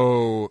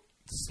so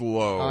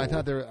slow. Oh, I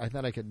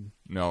thought I could.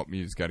 No,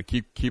 you just got to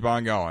keep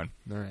on going.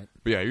 All right.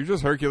 But yeah, you're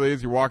just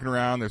Hercules. You're walking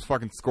around. There's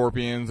fucking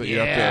scorpions that you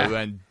have to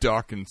then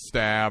duck and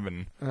stab.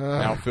 And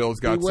now Phil's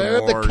got beware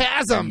some more the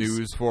chasms.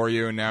 news for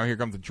you. And now here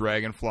comes the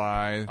dragonfly.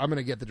 I'm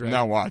gonna get the dragon.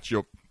 Now watch.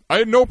 I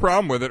had no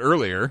problem with it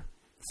earlier.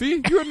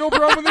 See, you had no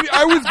problem with it.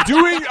 I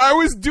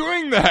was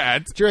doing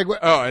that.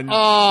 And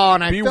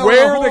I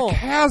beware fell in the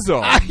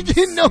chasm. I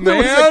didn't know there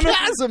was a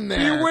chasm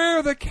there.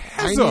 Beware the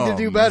chasm. I need to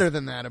do better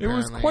than that. Apparently,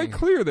 it was quite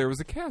clear there was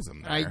a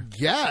chasm there. I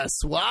guess.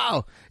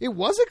 Wow, it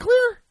wasn't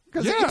clear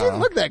because it didn't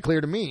look that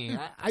clear to me.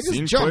 I just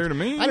Seemed jumped. clear to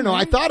me. I don't know.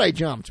 I thought I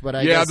jumped, but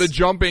I guess. the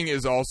jumping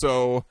is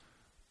also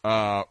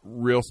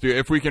real stupid.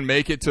 If we can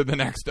make it to the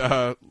next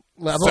level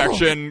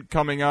section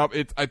coming up,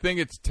 I think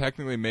it's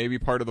technically maybe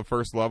part of the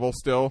first level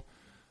still.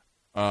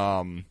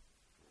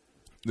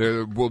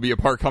 There will be a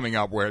part coming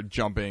up where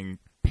jumping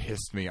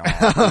pissed me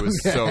off. It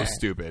was so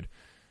stupid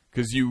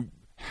because you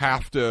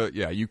have to.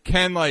 Yeah, you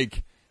can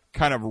like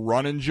kind of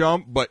run and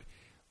jump, but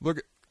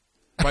look.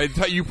 By the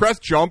time you press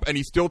jump, and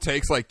he still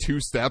takes like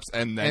 2 steps,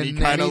 and then he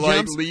kind of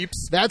like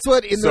leaps. That's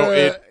what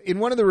in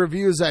one of the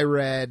reviews I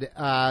read.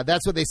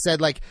 That's what they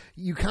said. Like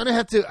you kind of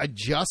have to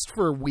adjust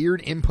for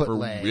weird input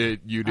lag.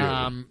 You do.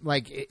 You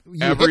hit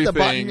the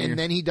button, and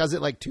then he does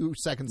it like 2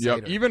 seconds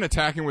later. Even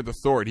attacking with the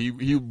sword,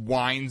 he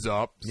winds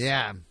up.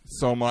 Yeah.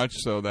 So much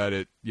so that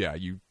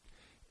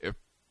if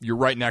you're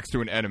right next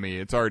to an enemy,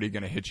 it's already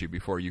going to hit you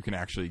before you can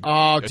actually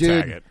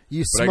attack it.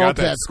 You but smoked I got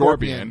that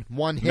scorpion.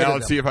 One hit. Now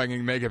let's see if I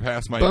can make it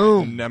past my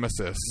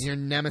nemesis. Your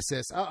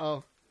nemesis.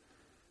 Oh,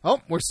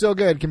 we're still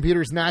good.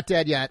 Computer's not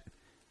dead yet.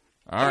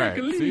 All right.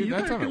 See,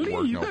 that doesn't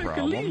work. No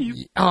problem.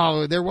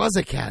 Oh, there was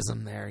a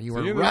chasm there. You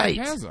were right.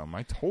 There was a chasm.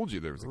 I told you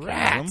there was a chasm.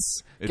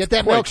 Rats. It's get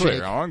that quite milkshake.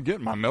 Clear. I'm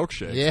getting my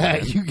milkshake.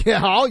 Yeah, you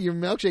get all your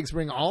milkshakes.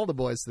 Bring all the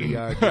boys to the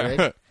yard,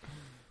 Greg.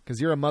 Because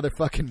you're a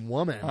motherfucking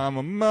woman. I'm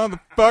a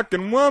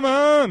motherfucking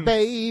woman.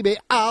 Baby,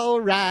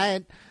 all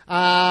right.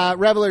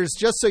 Revelers,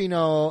 just so you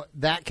know,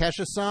 that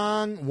Kesha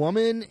song,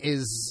 Woman,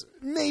 is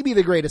maybe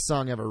the greatest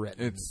song ever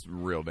written. It's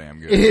real damn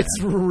good.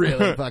 It's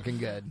really fucking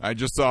good. I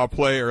just saw a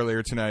play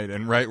earlier tonight,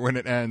 and right when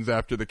it ends,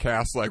 after the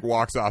cast like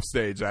walks off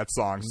stage, that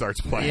song starts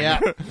playing. Yeah,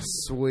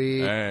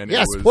 sweet. And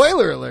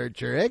spoiler alert,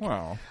 Jurek.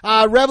 Wow.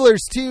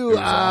 Revelers, too,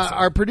 awesome.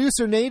 our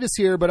producer Nate is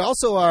here, but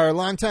also our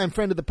longtime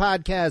friend of the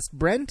podcast,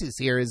 Brent, is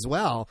here as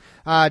well.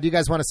 Do you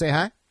guys want to say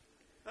hi?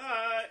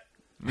 Hi.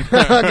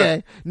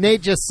 Okay.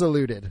 Nate just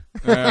saluted.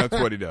 That's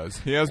what he does.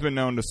 He has been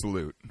known to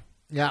salute.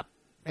 Yeah.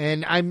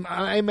 And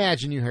I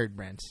imagine you heard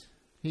Brent.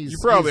 You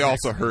probably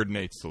also heard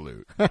Nate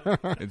salute.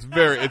 It's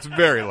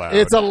very loud.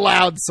 It's a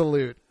loud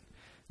salute.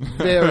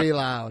 Very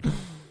loud.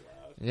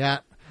 Yeah.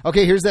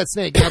 Okay, here's that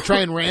snake. Now try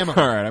and ram him.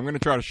 All right, I'm going to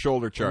try to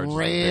shoulder charge.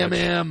 Ram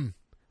him.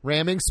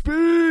 Ramming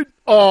speed.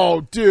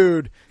 Oh,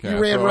 dude. Okay,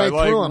 you ran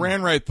through him.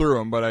 Ran right through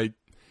him, but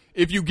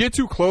if you get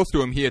too close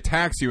to him, he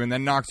attacks you and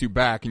then knocks you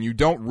back, and you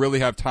don't really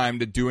have time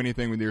to do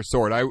anything with your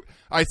sword.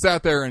 I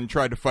sat there and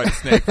tried to fight a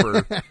snake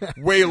for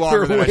way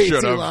longer than I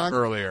should have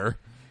earlier.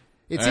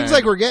 It seems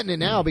like we're getting it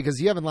now because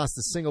you haven't lost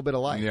a single bit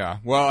of life. Yeah.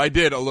 Well, I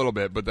did a little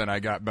bit, but then I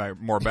got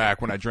more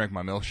back when I drank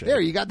my milkshake.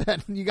 There, you got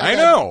that. I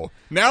know.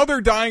 Now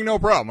they're dying no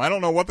problem. I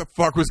don't know what the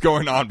fuck was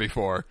going on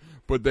before,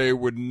 but they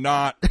would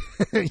not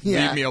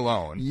leave me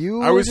alone.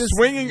 I was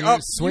swinging up.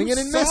 Swinging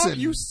and missing.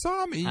 You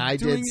saw me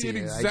doing it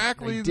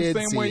exactly the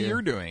same way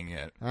you're doing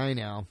it. I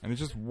know. And it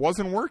just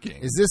wasn't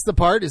working. Is this the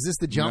part? Is this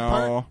the jump No.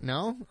 part?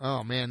 No?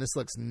 Oh, man, this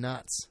looks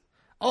nuts.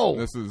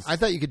 Oh, I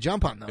thought you could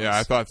jump on those. Yeah,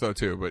 I thought so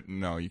too, but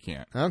no, you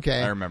can't.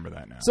 Okay. I remember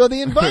that now. So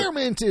the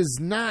environment is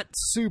not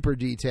super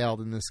detailed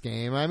in this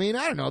game. I mean,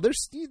 I don't know.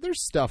 There's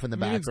stuff in the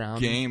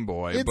background. It's Game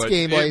Boy. It's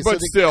Game Boy, but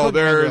so still,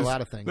 there's a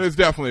lot of things. There's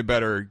definitely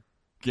better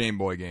Game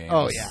Boy games.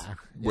 Oh, yeah.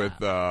 With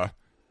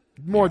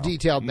more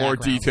detailed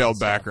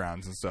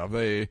backgrounds and stuff.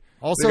 They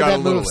also got that a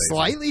little moves lazy.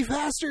 slightly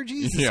faster.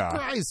 Jesus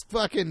Christ,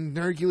 fucking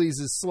Hercules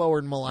is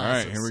slower than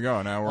molasses. All right, here we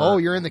go. Now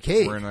you're in the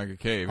cave. We're in like a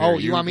cave. Oh, Here,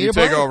 you want me to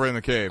take play? over in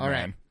the cave, All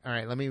man.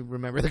 right. Let me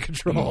remember the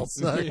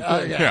controls. Okay.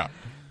 Yeah.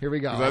 Here we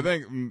go. 'Cause I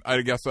think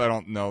I guess I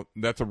don't know.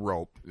 That's a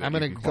rope. that I'm you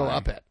gonna can go climb.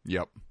 up it.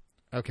 Yep.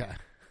 Okay.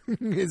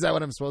 Is that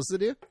what I'm supposed to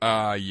do?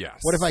 Yes.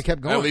 What if I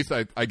kept going? At least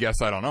I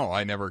guess I don't know.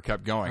 I never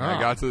kept going. I Oh.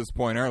 got to this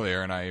point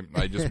earlier, and I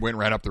just went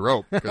right up the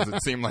rope because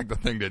it seemed like the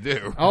thing to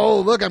do. Oh,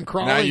 look, I'm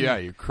crawling. Now,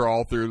 you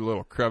crawl through the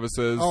little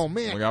crevices. Oh,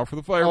 man. Look out for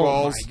the Oh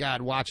fireballs. my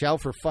God! Watch out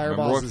for fireballs.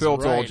 Remember what is Phil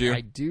right. told you.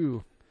 I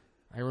do.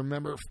 I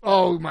remember.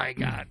 Oh my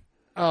God!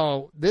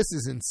 Oh, this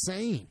is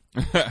insane.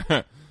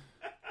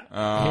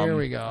 Here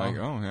we go. Like,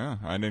 oh yeah,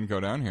 I didn't go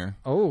down here.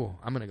 Oh,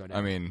 I'm gonna go down.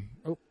 I mean,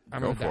 oh,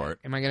 I'm go gonna die. for it.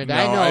 Am I gonna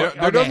die? No,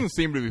 No, there doesn't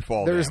seem to be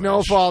fall. There's damage.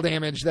 no fall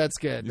damage. That's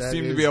good. You That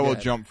seem to is be able good.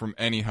 to jump from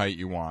any height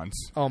you want.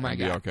 Oh, my and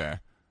be God. okay.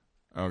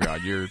 Oh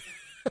God, you're.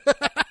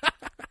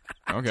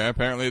 Okay,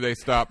 apparently they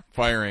stop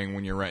firing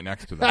when you're right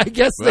next to them. I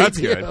guess So that's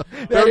they do. good.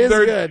 That is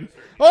They're- good.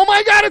 Oh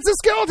my God! It's a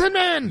skeleton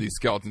man. These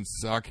skeletons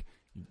suck.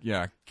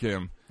 Yeah, kill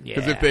him.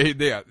 Because Yeah.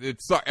 if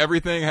it suck.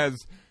 Everything has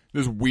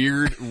this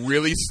weird,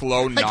 really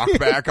slow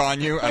knockback on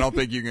you. I don't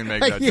think you can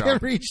make I that can't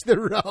jump. reach the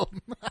rope.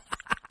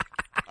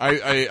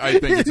 I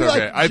think it's He,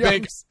 like, okay. I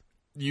think jumps.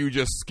 you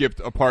just skipped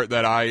a part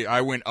that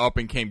I went up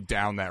and came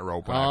down that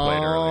rope when I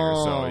played earlier.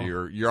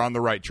 So you're on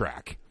the right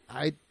track.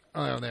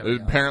 Oh, there we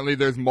go. Apparently,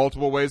 there's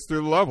multiple ways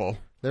through the level.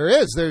 There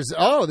is. This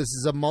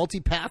is a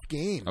multi-path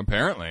game.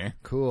 Apparently,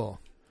 Cool.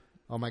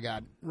 Oh my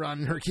God!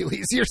 Run,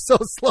 Hercules! You're so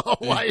slow.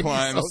 Why are he you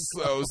climbs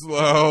so so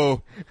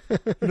slow. He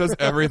does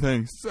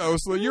everything so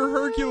slow. You're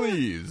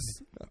Hercules.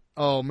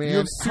 Oh You man!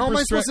 have How am super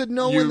I supposed to strength-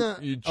 know you, when the?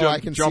 you I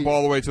jump, can jump see.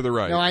 all the way to the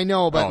right. No, I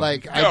know, but Oh,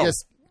 like go. I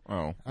just.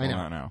 Oh, I know.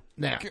 well,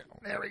 now.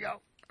 There we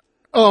go.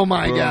 Oh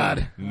my Boom.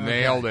 God!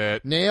 Nailed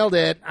it. Nailed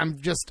it!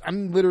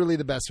 I'm literally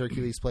the best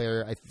Hercules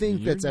player I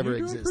think that's ever you're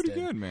doing existed. Pretty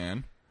good,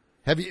 man.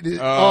 Have you?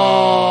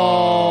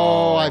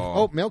 Oh.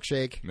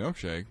 Milkshake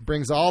Milkshake.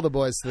 brings all the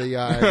boys to the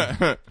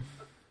yard.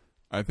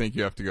 I think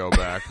you have to go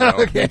back. Though.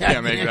 Okay, You can't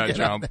I make can't that get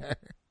jump. up there.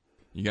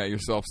 You got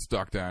yourself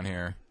stuck down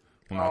here.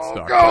 Well, not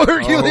stuck. Go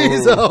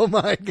Hercules! Oh. Oh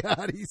my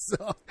God, he's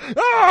so.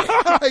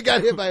 I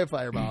got hit by a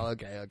fireball.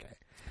 Okay.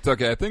 It's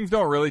okay. Things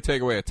don't really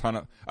take away a ton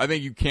of. I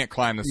think you can't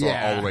climb this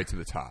Yeah. all the way to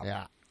the top.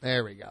 Yeah,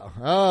 there we go.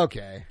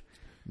 Okay,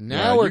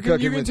 now Yeah, we're you can,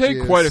 cooking. You can with take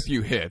juice. quite a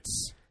few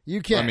hits.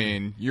 You can. I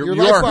mean, Your you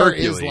life are bar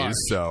is Hercules, large.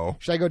 so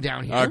Should I go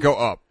down here? go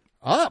up.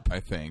 Up.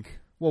 I think.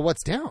 Well,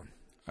 what's down?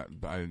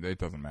 It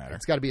doesn't matter.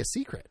 It's got to be a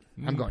secret.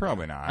 I'm going.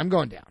 Probably down. not. I'm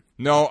going down.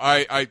 No,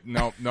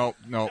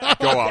 no.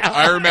 Go up.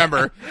 I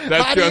remember.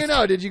 That's How just do you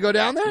know? Did you go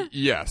down there?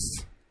 yes.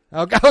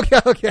 Okay.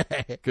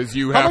 Because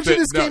you How have much to. of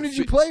this game did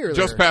you play earlier?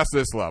 Just past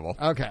this level.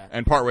 Okay.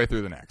 And partway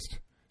through the next.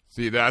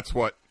 See, that's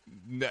what.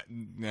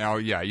 Now,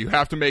 yeah, you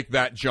have to make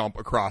that jump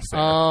across there,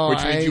 Oh,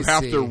 which means I you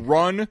have see. to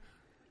run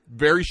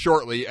very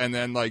shortly and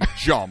then like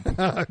jump.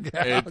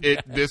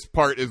 This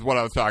part is what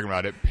I was talking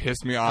about. It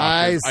pissed me off.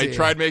 I 'cause see.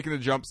 tried making the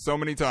jump so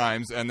many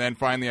times, and then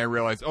finally I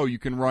realized, oh, you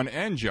can run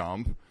and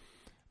jump.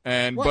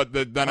 And What?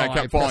 then Oh, I I kept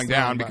pressed falling the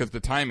wrong down button. because the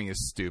timing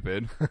is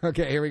stupid.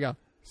 Okay, here we go.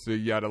 So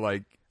you got to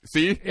like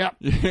see. Yep.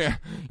 Yeah.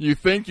 You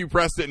think you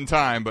pressed it in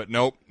time, but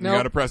nope. Nope. You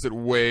got to press it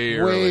way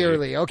Way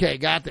early. Okay,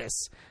 got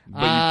this.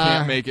 But you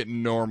can't make it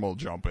normal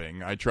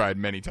jumping. I tried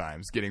many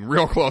times, getting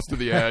real close to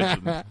the edge.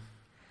 And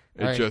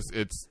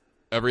right.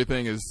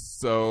 everything is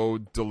so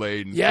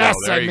delayed and Yes,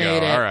 slow. There I you made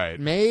go. it. All right.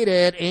 Made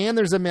it. And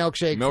there's a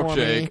milkshake for me.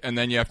 Milkshake, and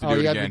then you have to do you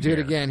it got again. to do it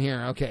here. again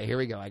here. Okay, here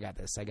we go. I got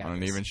this. I got On an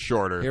this. even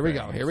shorter. Here we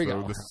thing. go. Here we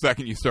So go. The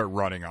second you start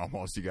running,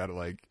 almost you got to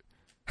like.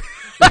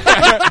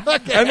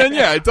 And then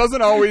it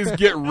doesn't always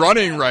get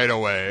running right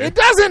away. It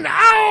doesn't.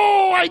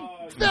 Ow! I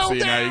fell See,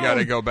 down. now you got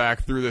to go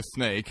back through the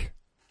snake.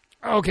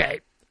 Okay.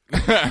 All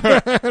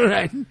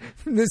right.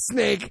 The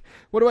snake.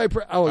 What do I?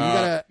 Oh, you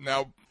gotta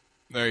Now,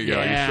 there you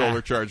go. Yeah. You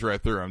shoulder charge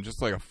right through him,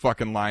 just like a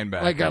fucking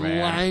linebacker. like a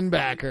man.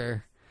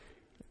 linebacker.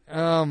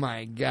 Oh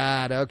my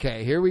God.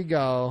 Okay, here we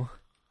go.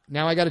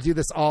 Now I got to do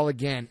this all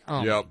again.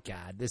 Oh Yep. my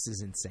God, this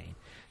is insane.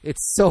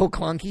 It's so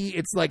clunky.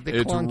 It's like the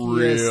It's clunkiest.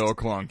 real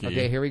clunky.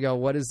 Okay, here we go.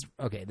 What is?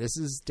 Okay, this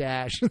is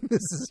dash. This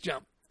is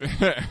jump.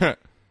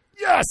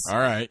 Yes. All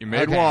right, you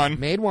made Okay, one.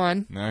 Made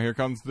one. Now here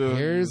comes the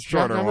Here's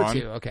jump shorter number one.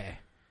 2. Okay.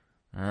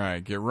 All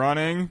right, get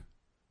running.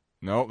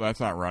 Nope, that's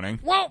not running.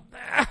 Well,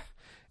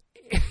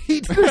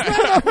 there's not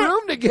enough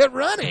room to get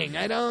running.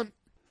 I don't.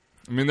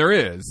 I mean, there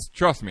is.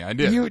 Trust me, I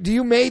did. Do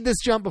you made this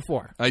jump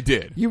before? I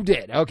did. You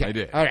did. Okay. I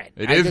did. All right.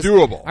 It I is just-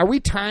 doable. Are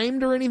we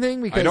timed or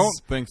anything? Because I don't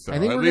think so. I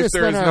think At we're least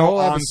gonna there is spend our no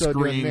whole episode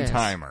doing on-screen this.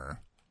 timer.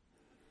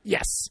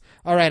 Yes.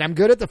 All right. I'm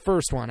good at the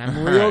first one. I'm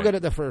All real right. good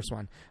at the first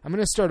one. I'm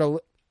going to start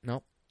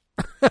nope.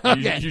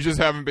 You just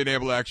haven't been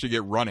able to actually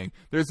get running.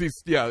 There's these,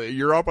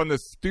 you're up on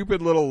this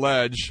stupid little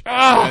ledge,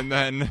 Ah! and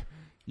then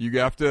you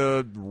have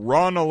to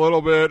run a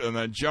little bit and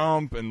then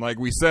jump. And like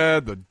we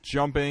said, the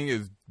jumping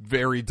is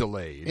very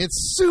delayed.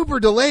 It's super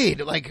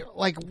delayed. Like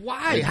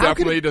why? It How could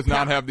definitely does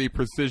not have the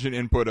precision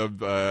input of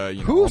Who a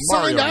Mario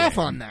signed off game.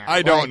 on that?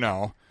 I don't Like-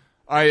 know.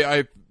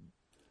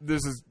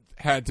 This has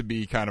had to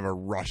be kind of a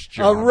rush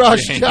job. A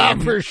rush game.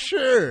 job for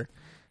sure.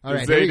 All right,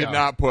 here They we did go.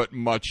 not put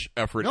much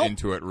effort Nope.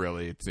 into it,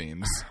 really, it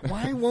seems.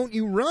 Why won't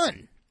you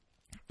run?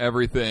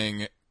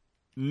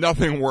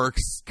 Nothing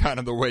works kind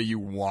of the way you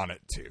want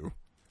it to.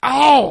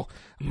 Oh,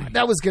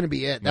 that was going to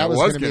be it. That That was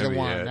was going to be gonna the be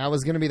one. it. That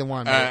was going to be the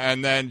one.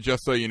 And then,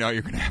 just so you know,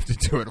 you're going to have to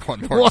do it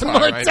one more One time.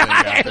 more I think,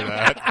 after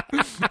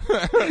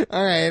that.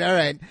 all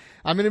right.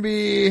 I'm going to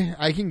be.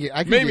 I can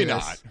Maybe do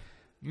not. this.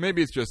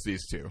 Maybe it's just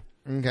these two.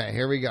 Okay,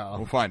 here we go.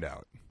 We'll find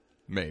out.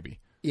 Maybe.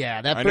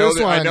 Yeah, that I know,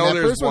 first one. I know that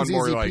there's first one one's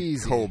more easy like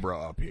peasy. Cobra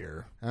up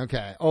here.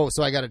 Okay. Oh,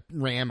 so I got to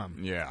ram him.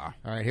 Yeah.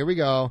 All right, here we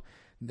go.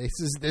 This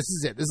is it.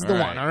 This is the All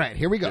one. All right,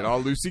 here we Get go.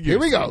 all loosey-goosey. Here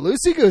we go.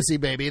 Loosey goosey,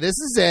 baby. This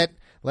is it.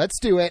 Let's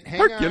do it.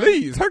 Hang on.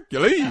 Hercules.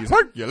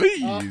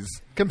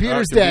 Hercules.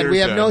 Computer's dead. We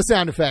have dead. no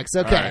sound effects.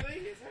 Okay. All right.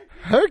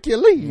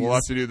 Hercules. We'll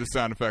have to do the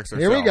sound effects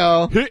Here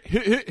ourselves. we go.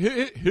 Hit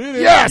it.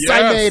 Yes,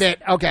 I made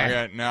it. Okay.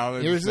 Okay, now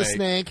there's Here's a the snake.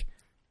 snake.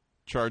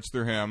 Charge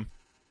through him.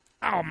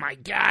 Oh my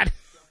god.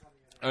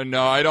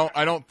 No, I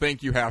don't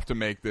think you have to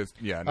make this.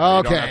 Yeah, no,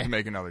 you don't Okay. have to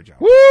make another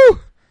jump. Woo!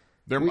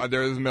 There's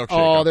a milkshake.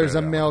 Oh, up there's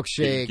there, a though.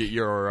 milkshake. Get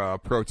your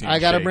protein. I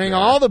got to shake bring there.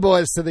 all the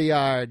boys to the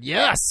yard.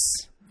 Yes.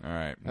 All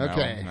right.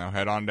 Okay. Now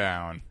head on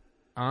down.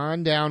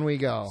 On down we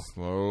go.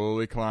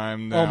 Slowly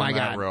climb down my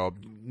that God. rope.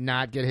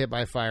 Not get hit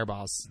by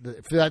fireballs.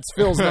 That's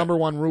Phil's number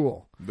one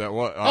rule. That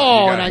what?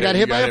 Oh, and I got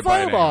hit by a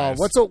fireball.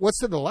 anyways. What's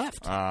to the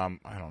left? I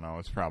don't know.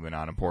 It's probably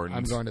not important.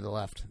 I'm going to the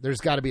left. There's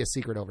got to be a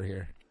secret over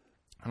here.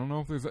 I don't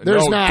know if there's.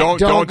 There's no, not. Don't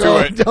Don't do go-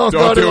 it. don't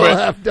go to do the it.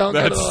 left. Don't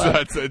go to the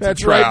left. It's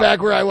That's a trap. right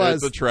back where I was.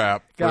 It's a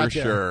trap Gotcha.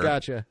 for sure.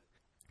 Gotcha.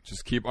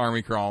 Just keep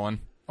army crawling.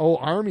 Oh,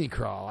 army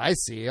crawl. I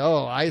see.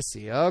 Oh, I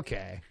see.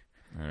 Okay.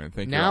 All right, I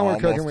think Now you're we're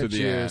cooking almost with to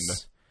the end.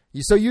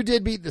 juice. So you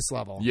did beat this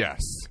level.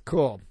 Yes.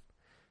 Cool.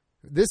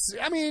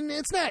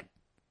 It's not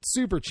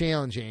super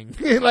challenging.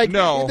 Like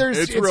No, there's,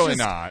 it's really just-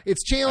 not.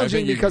 It's I challenging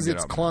think you because can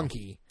it's get up now.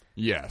 clunky.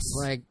 Yes.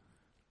 Like,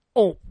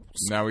 oh,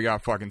 Now we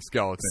got fucking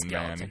skeleton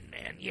skeleton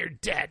man. man, you're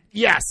dead.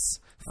 Yes,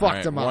 All fucked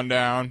right, him up. One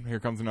down. Here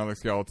comes another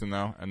skeleton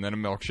though, and then a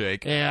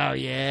milkshake. Oh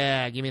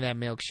yeah, give me that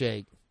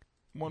milkshake.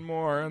 One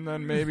more, and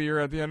then maybe you're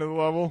at the end of the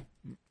level.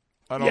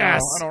 I don't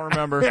Yes. know. I don't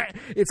remember.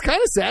 It's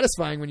kind of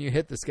satisfying when you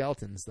hit the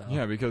skeletons, though.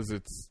 Yeah, because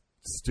it's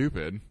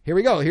stupid. Here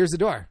we go. Here's the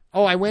door.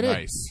 Oh, I went in.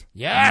 Nice.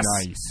 Yes.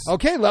 Nice.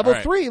 Okay, level All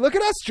right. 3. Look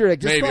at us,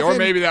 Strick. Just Maybe, or fucking-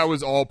 maybe that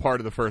was all part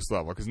of the first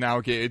level because now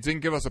it didn't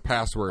give us a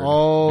password.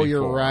 Oh, before,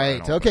 you're I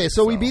right. don't Okay, think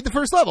so we beat the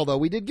first level, though.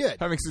 We did good.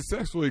 Having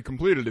successfully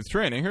completed his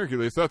training,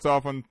 Hercules sets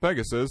off on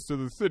Pegasus to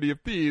the city of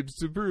Thebes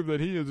to prove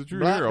that he is a true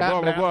Blah, hero. blah,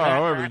 Blah, blah, blah, blah. blah,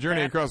 However, blah, the journey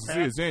blah, across the sea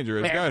blah, is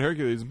dangerous. blah. Guide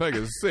Hercules and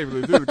Pegasus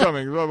safely through the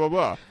coming. Blah, blah,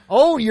 blah.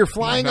 Oh, you're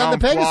flying Now on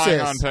the I'm Pegasus.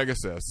 flying on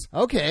Pegasus.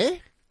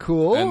 Okay,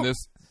 cool. And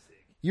this,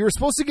 You were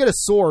supposed to get a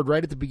sword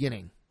right at the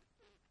beginning.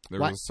 there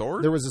Why- was a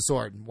sword? There was a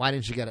sword. Why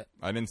didn't you get it?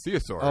 I didn't see a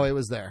sword. Oh, it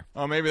was there.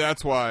 Oh, maybe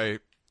that's why.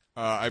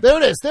 There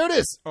it is. There it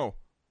is. Oh.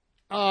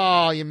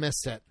 Oh, you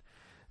missed it.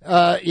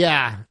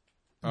 Yeah.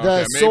 The Okay,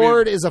 maybe-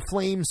 sword is a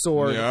flame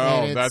sword. No,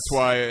 and it's- that's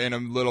why in a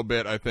little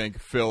bit I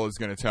think Phil is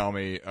going to tell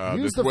me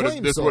Use the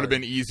flame this would sword. have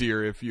been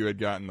easier if you had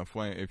gotten the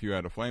flame if you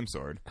had a flame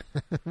sword.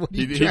 What are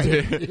you He trying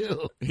to did.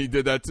 do? He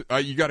did that.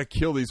 You got to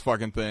kill these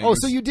fucking things. Oh,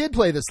 so you did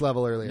play this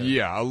level earlier.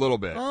 Yeah, a little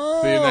bit.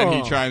 Oh. See, and then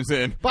he chimes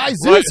in. By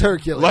Zeus,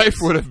 Hercules. Life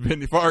would have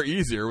been far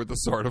easier with the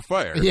Sword of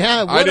Fire.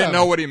 Yeah, it I didn't would've.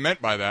 know what he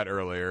meant by that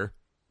earlier.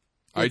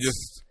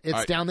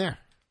 It's down there.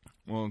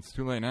 Well, it's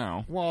too late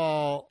now.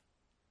 Well,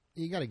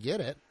 you got to get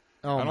it.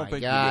 Oh I don't my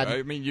think god.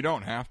 I mean, you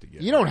don't have to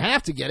get. You don't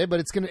have to get it, but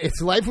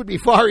its life would be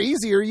far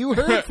easier. You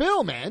heard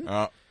Phil, man.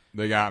 Oh,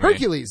 they got me.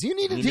 Hercules, you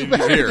need to You do need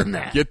better here, than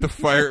that. Get the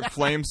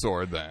flame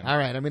sword then. All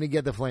right, I'm going to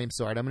get the flame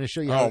sword. I'm going to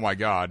show you how. Oh my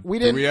god. We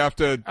Do didn't- we have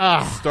to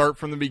Ah. start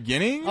from the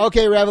beginning?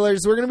 Okay,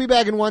 revelers, we're going to be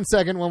back in 1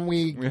 second when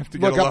we We have to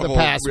get look a up level,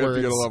 the passwords. We have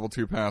to get a level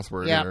 2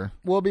 password Yeah, here.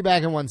 we'll be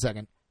back in 1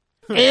 second.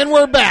 And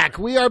we're back.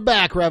 We are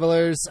back,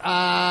 revelers.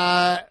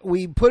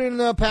 We put in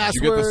the password.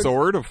 Did you get the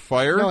sword of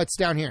fire? No, it's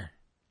down here.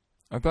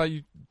 I thought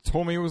you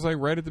told me it was like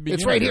right at the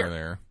beginning. right here.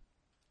 There.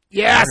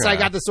 Yes, Okay. I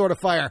got the sword of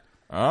fire.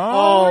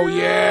 Oh,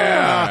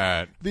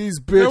 yeah. These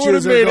It would bitches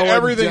have are made going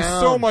everything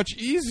down. so much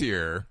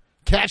easier.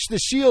 Catch the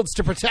shields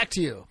to protect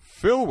you.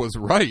 Phil was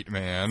right,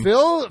 man.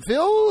 Phil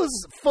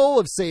is full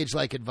of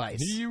sage-like advice.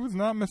 He was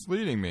not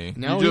misleading me.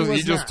 No, he he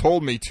was just not.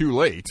 told me too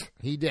late.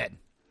 He did.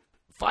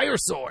 Fire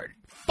sword.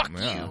 Fuck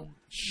Yeah. you.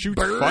 Shoot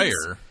Birds.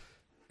 fire.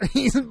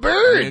 He's I mean,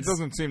 birds. it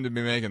doesn't seem to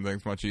be making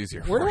things much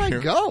easier. Where for do I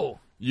you. go?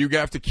 You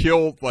have to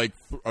kill like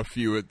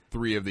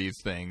three of these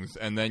things,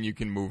 and then you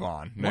can move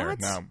on. There, What?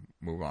 now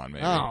move on,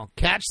 maybe. Oh,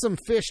 catch some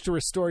fish to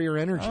restore your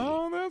energy.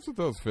 Oh, that's what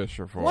those fish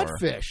are for. What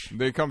fish?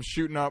 They come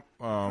shooting up.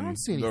 I don't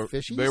see any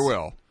fishies. They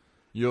will.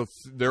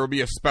 There will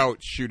be a spout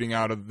shooting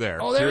out of there.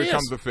 Oh, there Here he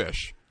comes is. the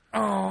fish. Oh,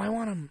 I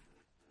want him.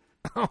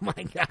 Oh my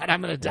god,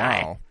 I'm gonna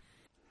die. Wow.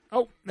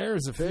 Oh,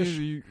 there's a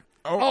fish.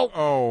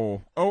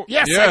 Oh.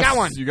 Yes, I got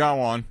one. You got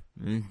one.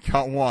 You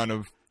got one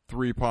of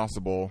 3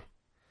 possible.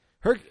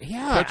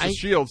 Yeah, Touch the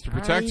shields to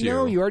protect I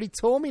know. You already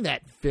told me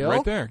that, Phil.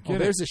 Right there. Oh, Get it.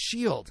 there's a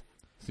shield.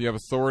 So you have a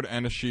sword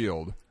and a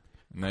shield.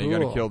 Now you got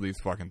to Cool. kill these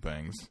fucking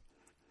things,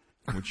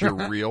 which you're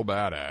real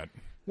bad at.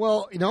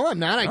 Well, no, I'm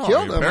not. I Oh,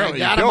 killed them. I apparently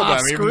got you them killed off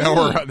them, screen. even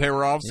though they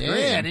were off screen.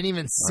 Yeah, I didn't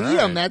even see All right.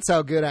 them. That's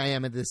how good I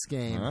am at this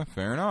game.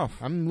 Fair enough.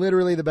 I'm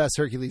literally the best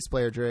Hercules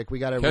player, Drake. We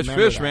got to Catch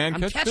remember fish, that. man.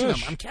 I'm Catch catching fish.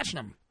 them. I'm catching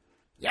them.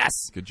 Yes.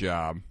 Good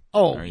job. Oh,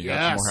 All right, you got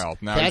some yes. more health.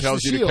 Now Catch he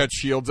tells the you to shield. catch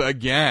shields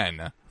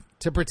again.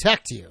 To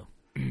protect you.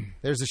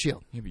 There's a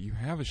shield. Yeah, but you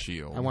have a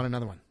shield. I want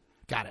another one.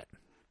 Got it.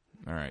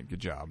 All right, good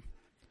job.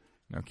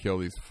 Now kill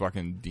these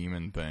fucking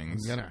demon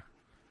things. I'm gonna.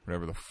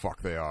 Whatever the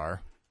fuck they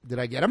are. Did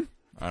I get him?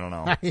 I don't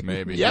know.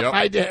 Maybe. Yep,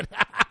 I did.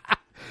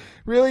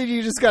 Really,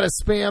 you just got to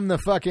spam the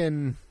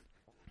fucking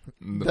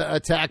the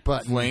attack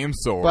button. Flame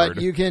sword.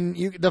 But you can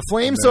the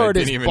flame that sword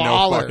I is didn't even know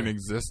baller. fucking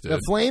existed. The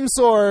flame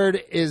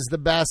sword is the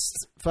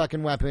best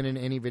fucking weapon in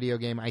any video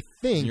game, I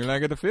think. You're not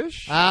gonna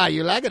fish?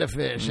 You like it a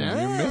fish. You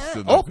huh? missed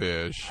the Oh,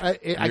 fish. I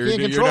can't You're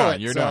control done.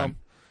 it. You're so done.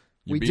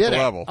 You we beat did the it.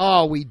 level.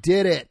 Oh, we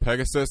did it.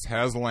 Pegasus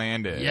has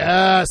landed.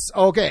 Yes.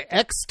 Okay.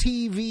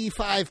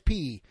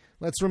 XTV5P.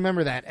 Let's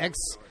remember that.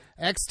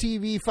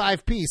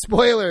 XTV5P.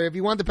 Spoiler, if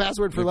you want the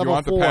password for If level you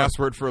want 4. the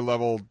password for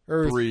level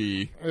Or-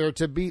 3, Or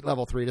to beat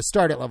level 3, to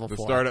start at level to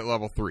 4. start at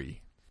level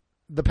 3.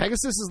 The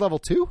Pegasus is level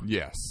 2?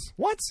 Yes.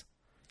 What?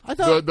 I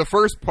thought... The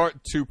first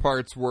two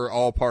parts were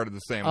all part of the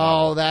same level.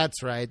 Oh,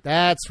 that's right.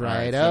 That's All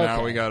right. so Okay.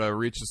 now we gotta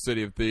reach the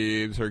city of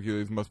Thebes.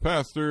 Hercules must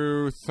pass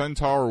through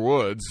Centaur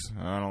Woods.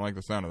 I don't like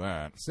the sound of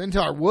that.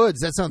 Centaur Woods.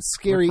 That sounds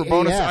scary Look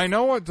for bonus. AF. I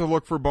know what to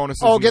look for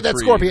bonuses. Oh, in get the that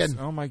trees. scorpion.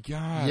 Oh my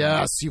god.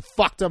 Yes, you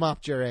fucked him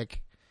up, Jurek.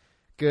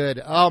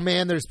 Good. Oh,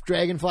 man, there's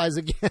dragonflies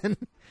again.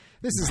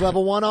 This is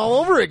level 1 all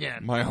over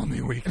again. My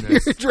only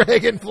weakness.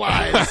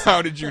 Dragonflies.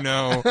 How did you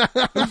know?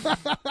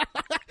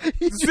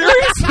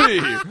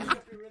 Seriously.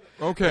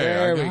 Okay.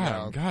 There we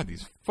God, go. God,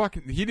 these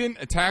fucking. He didn't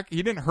attack.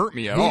 He didn't hurt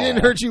me at all. He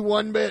didn't hurt you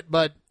one bit,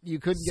 but you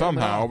couldn't get him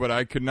somehow, out. but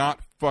I could not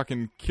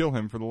fucking kill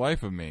him for the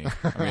life of me.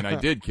 I mean, I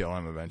did kill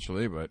him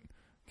eventually, but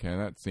okay,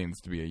 that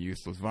seems to be a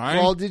useless vine.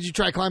 Well, did you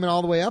try climbing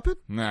all the way up it?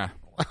 Nah.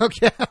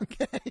 Okay,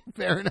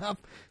 fair enough.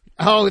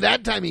 Oh,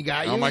 that time he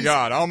got you. Oh my He's-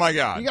 god. Oh my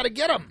god. You got to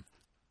get him.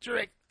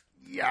 Jurek,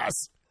 yes.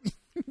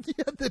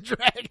 Get the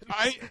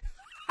dragon.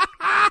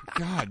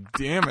 God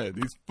damn it!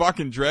 These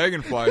fucking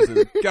dragonflies are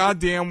the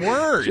goddamn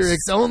worst.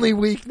 Jurek's only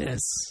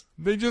weakness.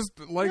 They just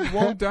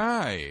won't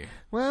die.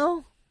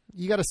 Well,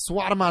 you got to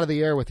swat him out of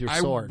the air with your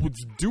sword. I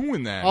was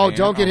doing that. Oh, man.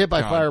 don't get hit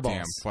by goddamn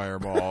fireballs.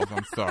 Fireballs!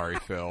 I'm sorry,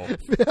 Phil.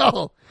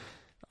 Phil.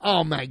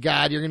 Oh my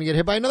God, you're gonna get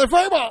hit by another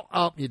fireball.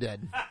 Oh, you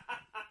did.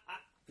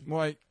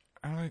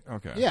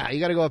 Okay. Yeah, you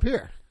got to go up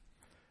here.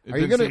 It Are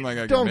you didn't gonna? seem like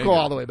I could Don't make go it.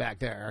 all the way back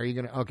there. Are you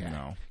gonna? Okay.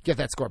 No. Get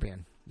that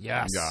scorpion.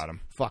 Yes. Got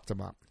him. Fucked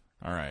him up.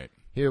 All right.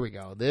 Here we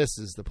go. This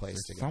is the place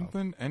to go.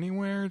 Something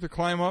anywhere to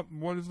climb up?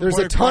 What is the There's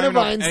point a ton of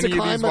climbing up vines to any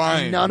of climb, these but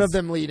vines? none of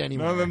them lead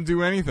anywhere. None of them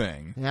do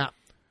anything. Yeah.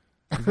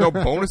 There's no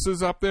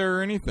bonuses up there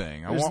or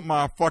anything. I want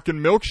my fucking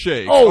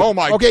milkshake. Oh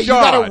my okay,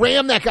 god! you gotta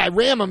ram that guy.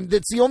 Ram him.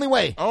 That's the only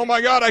way. Oh my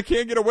god! I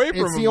can't get away from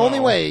him. It's the only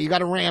though. way. You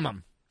gotta ram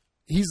him.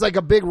 He's like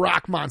a big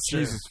rock monster.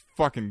 Jesus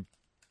fucking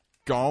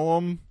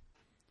Gollum!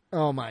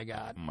 Oh my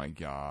God. Oh my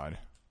god!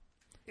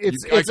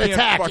 It's I it's can't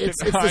attack. fucking-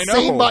 It's the I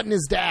same know. button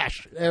as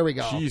dash. There we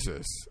go.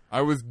 Jesus!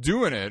 I was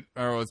doing it,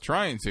 or I was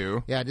trying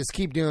to. Yeah, just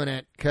keep doing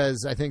it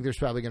because I think there's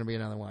probably going to be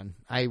another one.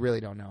 I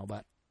really don't know,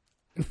 but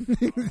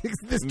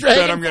this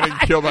Instead, I'm dragonfly-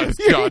 getting killed by this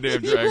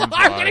goddamn You are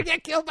dragonfly. going to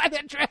get killed by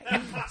that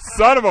dragon.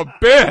 Son of a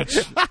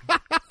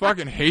bitch!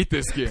 Fucking hate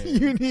this game.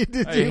 You need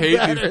to do I hate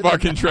better these than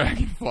fucking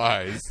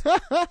dragonflies.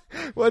 that.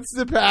 What's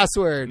the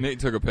password? Nate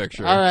took a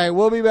picture. All right,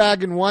 we'll be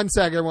back in 1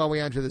 second while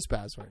we enter this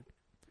password.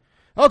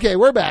 Okay,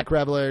 we're back,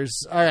 Revelers.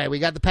 All right, we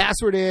got the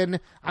password in.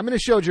 I'm going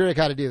to show Jurek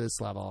how to do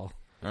this level.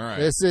 All right.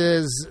 This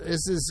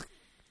is.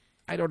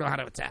 I don't know how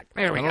to attack.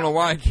 There we I go. don't know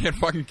why I can't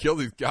fucking kill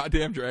these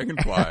goddamn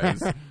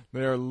dragonflies.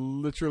 They are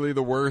literally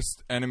the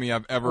worst enemy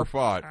I've ever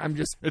fought. I'm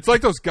just. It's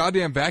like those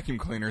goddamn vacuum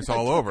cleaners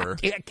all over.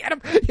 Can't get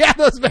him. Yeah,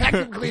 those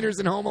vacuum cleaners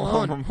in Home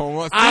Alone. From Home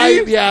Alone.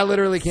 I See?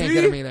 literally can't See?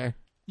 get him either.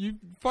 You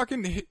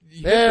fucking hit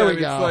There them. we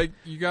go. It's like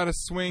you gotta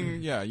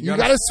swing. Yeah, You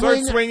gotta gotta start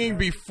swing- swinging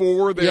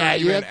before they're Yeah,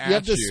 even you at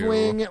have to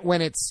swing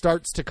when it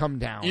starts to come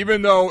down.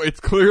 Even though it's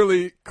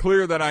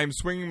clear that I'm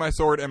swinging my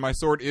sword and my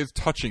sword is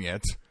touching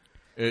it,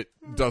 it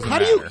doesn't How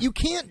do matter. you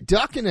can't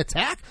duck and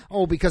attack?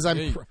 Oh, because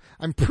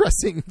I'm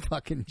pressing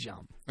fucking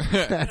jump.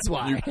 That's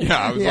why.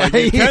 I was like,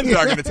 you can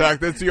duck and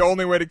attack. That's the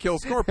only way to kill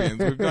scorpions.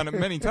 We've done it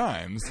many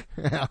times.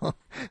 Well,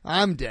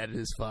 I'm dead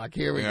as fuck.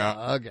 Here we Yeah.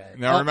 go. Okay.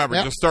 Now Oh, remember,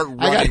 yep. just start running.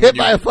 I got when hit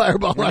you- by a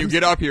fireball. When you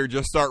get up here,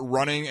 just start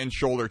running and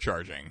shoulder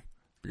charging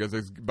because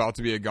there's about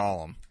to be a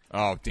golem.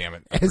 Oh, damn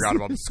it. I forgot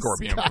about the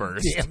scorpion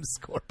first. Damn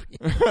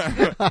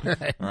scorpion. All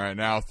right. All right,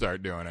 now I'll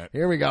start doing it.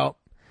 Here we go.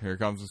 Here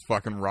comes this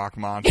fucking rock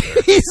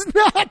monster. He's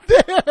not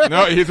there.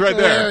 No, he's right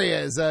there. There he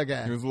is.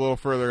 Okay. He was a little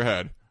further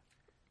ahead.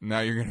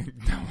 Now you're going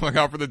to look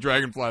out for the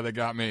dragonfly that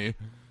got me.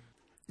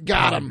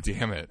 Got God him.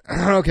 damn it.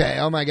 Okay.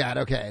 Oh my God.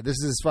 Okay. This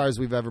is as far as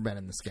we've ever been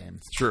in this game.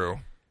 It's true.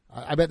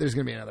 I bet there's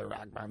going to be another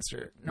rock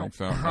monster. Nope.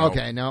 Think so? Nope.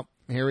 Okay. Nope.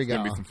 here we go.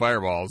 Gonna be some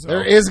fireballs.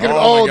 There is gonna.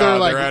 Oh, my God, they're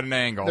like they're at an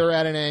angle. They're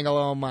at an angle.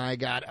 Oh my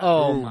God.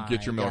 Oh Ooh, my.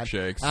 get your God.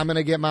 milkshakes. I'm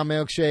gonna get my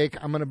milkshake.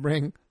 I'm gonna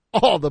bring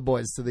all the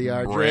boys to the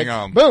yard. Bring Drake.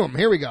 'em. Boom.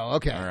 Here we go.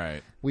 Okay. All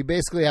right. We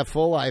basically have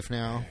full life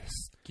now.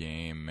 This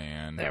game,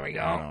 man. There we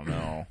go. I don't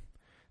know.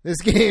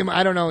 This game,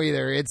 I don't know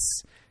either.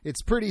 It's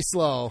pretty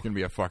slow. It's gonna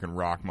be a fucking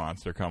rock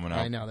monster coming up.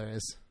 I know there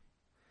is.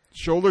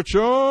 Shoulder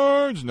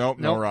charge. Nope.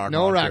 No rock.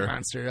 No monster. rock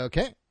monster.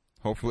 Okay.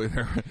 Hopefully,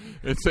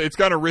 it's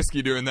kind of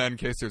risky doing that in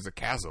case there's a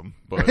chasm.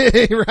 But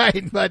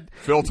Right, but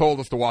Phil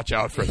told us to watch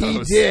out for he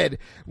those. did.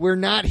 We're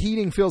not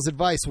heeding Phil's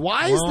advice.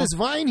 Why is Well, this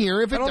vine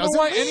here if it I don't doesn't know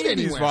why lead any of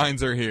these anywhere?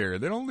 vines are here.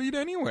 They don't lead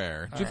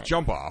anywhere. Just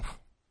jump off.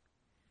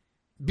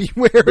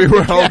 Beware. of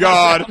the Oh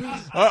God. chasm.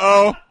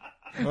 Uh-oh.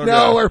 Okay.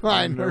 No, we're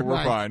fine. No, We're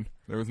we're fine.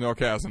 There was no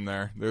chasm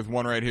there. There's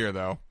one right here,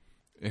 though.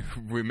 If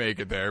we make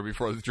it there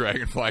before the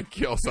dragonfly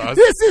kills us.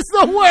 This is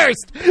the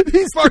worst.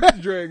 These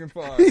fucking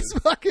dragonflies. These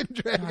fucking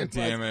God dragonflies.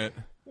 damn it.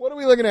 What are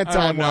we looking at I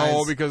don't time-wise?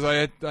 know, because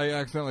I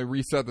accidentally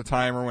reset the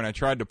timer when I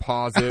tried to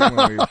pause it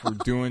when we were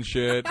doing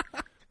shit.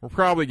 We're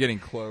probably getting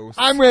close.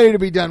 I'm ready to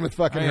be done with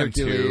fucking I am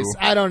Hercules. too.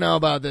 I don't know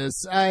about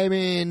this. I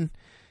mean,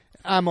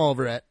 I'm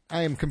over it.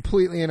 I am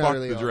completely and Fuck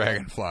utterly the over it.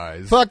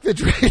 dragonflies. Fuck the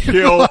dragonflies.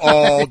 Kill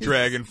all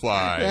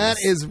dragonflies. That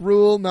is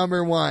rule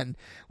number 1.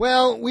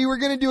 Well, we were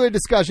going to do a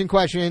discussion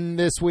question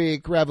this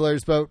week,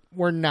 Revelers, but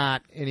we're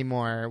not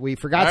anymore. We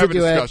forgot I to have a do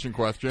discussion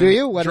question. Do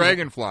you? What is it?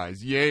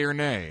 Dragonflies, yay or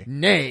nay?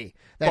 Nay.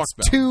 That's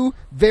Fuck them. 2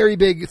 very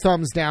big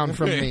thumbs down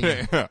from me.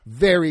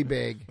 Very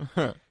big.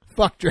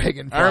 Fuck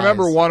dragonflies. I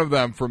remember one of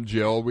them from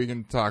Jill. We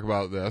can talk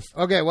about this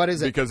Okay, what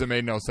is it? because it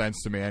made no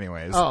sense to me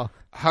anyways. Oh.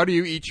 How do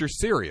you eat your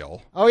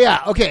cereal? Oh,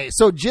 yeah. Okay,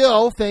 so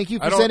Jill, thank you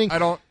for I don't- sending. I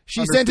don't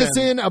She sent us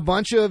understand. in a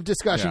bunch of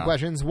discussion Yeah.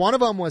 questions. One of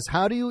them was,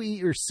 how do you eat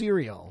your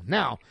cereal?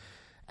 Now,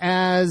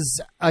 as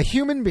a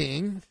human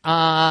being,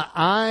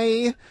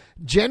 I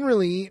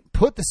generally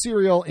put the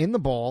cereal in the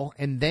bowl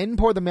and then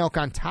pour the milk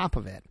on top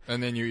of it.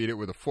 And then you eat it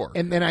with a fork.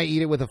 And then I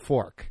eat it with a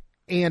fork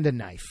and a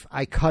knife.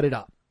 I cut it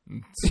up.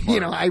 Smart. You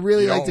know, I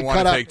really You like don't to want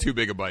cut to up. take too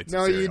big a bites.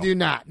 No, of you cereal. do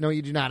not. No,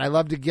 you do not. I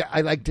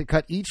like to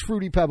cut each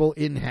Fruity Pebble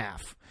in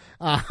half.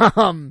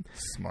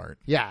 Smart.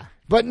 Yeah.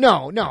 But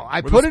no.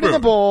 I With put a it in the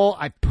spoon. bowl,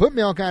 I put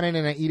milk on it,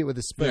 and I eat it with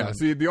a spoon. Yeah.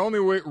 See, the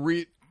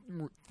only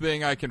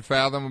thing I can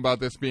fathom about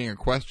this being a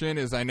question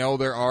is I know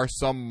there are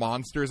some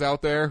monsters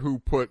out there who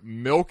put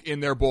milk in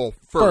their bowl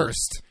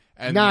first.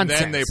 And Nonsense.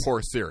 then they pour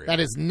cereal.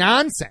 That is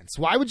nonsense.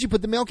 Why would you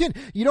put the milk in?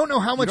 You don't know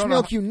how much don't know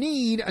milk how- you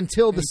need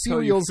until the Until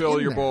cereal's you fill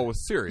in your there. bowl with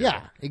cereal.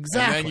 Yeah,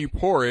 exactly. And then you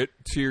pour it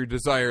to your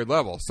desired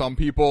level. Some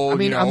people, I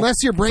mean, you know, unless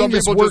your brain some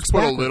just people works just put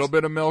backwards. a little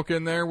bit of milk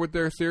in there with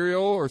their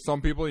cereal, or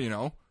some people, you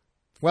know,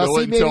 Well, fill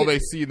see, it until maybe- they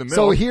see the milk.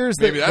 So here's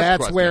Maybe that's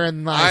question.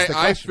 wherein lies the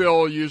I question.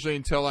 fill usually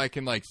until I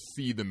can like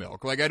see the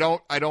milk. Like I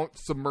don't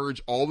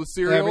submerge all the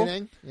cereal.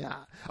 Everything. Yeah,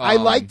 I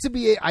like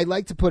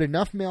to put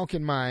enough milk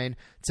in mine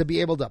to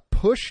be able to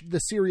push the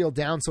cereal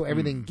down so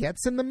everything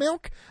gets in the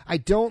milk. I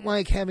don't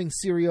like having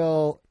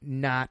cereal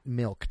not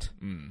milked.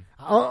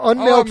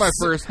 Unmilked, my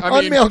first- I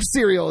mean- unmilked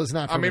cereal is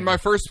not. For I mean, me. my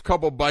first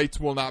couple bites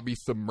will not be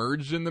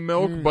submerged in the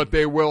milk, but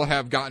they will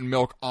have gotten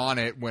milk on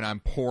it when I'm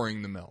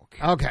pouring the milk.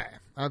 Okay,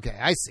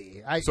 I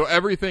see. So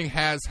everything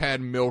has had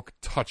milk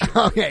touch it.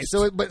 Okay,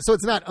 so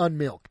it's not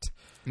unmilked.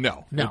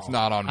 No, No, it's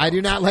not on. I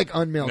do not like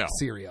unmilked No.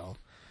 cereal.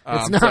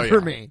 It's not so, for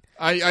yeah. me.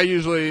 I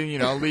usually,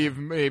 leave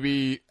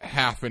maybe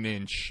half an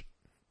inch,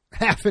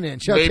 Half an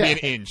inch. Okay. maybe an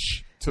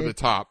inch to the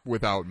top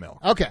without milk.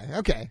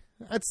 Okay.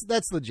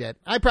 That's legit.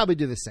 I probably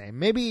do the same.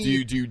 Maybe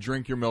Do you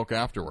drink your milk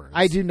afterwards?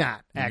 I do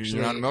not You do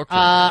actually. not milk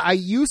drink? I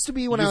used to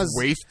be when You I just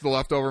was waste the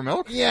leftover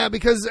milk. Yeah,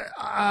 because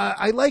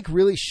I like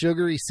really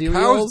sugary Cows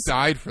cereals.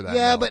 died for that.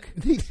 Yeah, milk.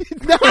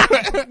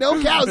 but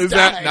no cows Is die.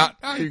 that not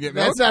how you get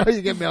milk? That's not how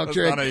you get milk, That's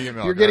Drake. not how you get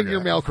milk, You're getting okay.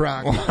 your milk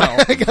wrong. Wow.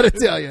 I gotta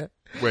tell you.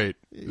 Wait,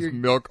 is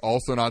milk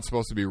also not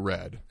supposed to be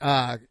red?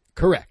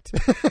 Correct.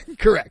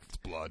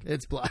 Correct. Blood.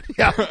 It's blood.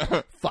 Yeah.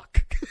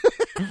 Fuck.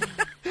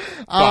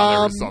 Thought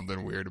there was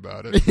something weird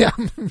about it.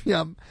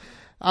 Yum.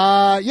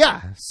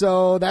 Yeah.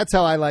 So that's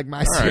how I like my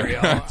right.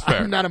 cereal. That's fair.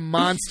 I'm not a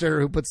monster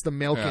who puts the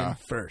milk Yeah. in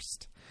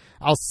first.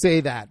 I'll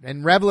say that.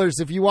 And Revelers,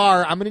 if you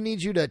are, I'm going to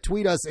need you to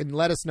tweet us and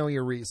let us know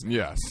your reason.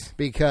 Yes.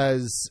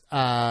 Because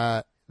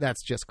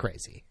that's just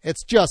crazy.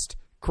 It's just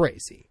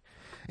crazy.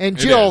 And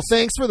It Jill, is.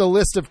 thanks for the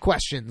list of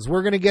questions.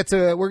 We're gonna get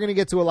to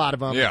a lot of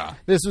them. Yeah.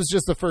 This was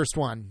just the first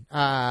one,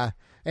 and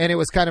it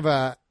was kind of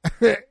a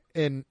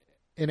an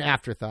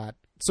afterthought,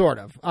 sort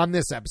of, on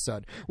this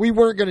episode. We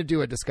weren't going to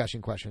do a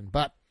discussion question,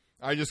 but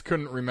I just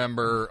couldn't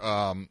remember.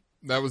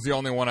 That was the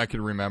only one I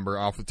could remember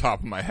off the top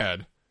of my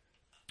head.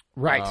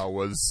 right.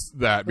 Was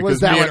that because Was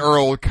that me and one?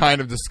 Earl kind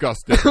of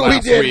discussed it We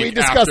last did. week We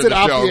discussed after it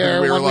off show, the air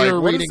and we were when we like,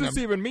 were what reading does this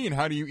them." even mean?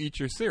 How do you eat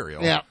your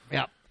cereal? Yeah.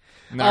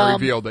 And I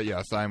revealed that,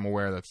 yes, I'm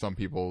aware that some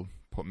people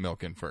put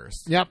milk in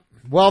first. Yep.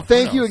 Well,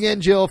 thank you knows? again,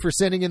 Jill, for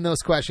sending in those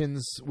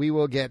questions. We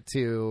will get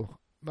to,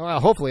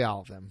 hopefully all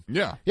of them.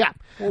 Yeah. Yeah.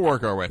 We'll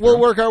work our way through. We'll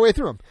work our way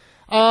through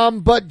them.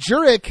 But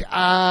Jurek,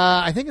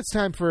 I think it's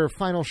time for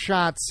final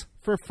shots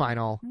for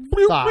final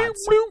Bloop, thoughts.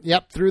 bloop, bloop.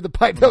 Yep, through the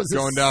pipe. That was a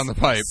Going down the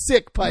pipe.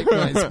 Sick pipe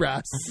noise,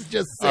 Brass.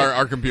 Just sick.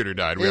 Our computer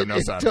died. We have no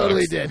sound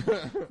totally effects.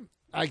 did.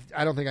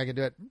 I don't think I can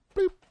do it.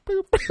 Boop,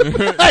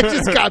 boop. I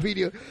just copied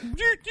you.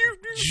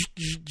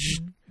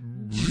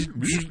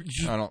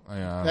 I don't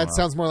That know.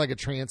 sounds more like a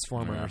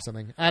transformer or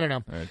something. I don't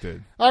know. It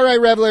did. All right,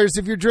 revelers,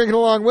 if you're drinking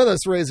along with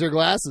us, raise your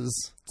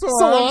glasses.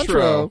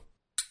 Cilantro.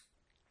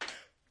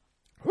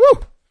 Woo.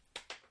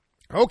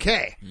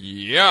 Okay.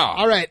 Yeah.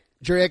 All right,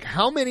 Drake,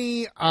 how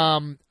many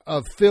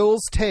of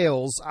Phil's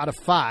tails out of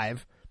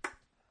 5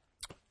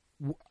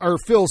 or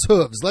Phil's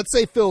hooves? Let's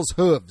say Phil's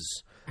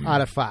hooves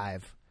out of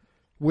 5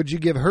 would you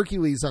give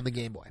Hercules on the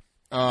Game Boy?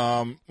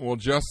 Well,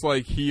 just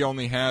like he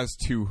only has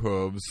 2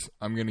 hooves,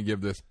 I'm going to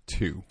give this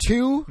 2.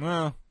 2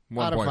 Well,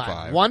 out of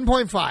 1.5.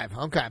 1.5.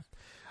 Okay.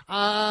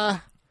 I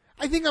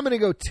think I'm going to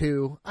go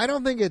 2. I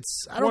don't think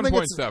it's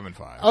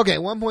 1.75. Okay,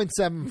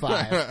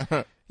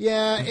 1.75.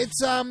 Yeah,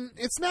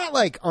 it's not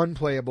like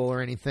unplayable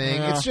or anything.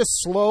 Yeah. It's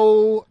just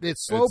slow.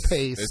 It's slow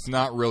paced. It's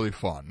not really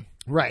fun.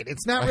 Right.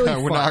 It's not really I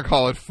fun. would not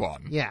call it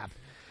fun. Yeah.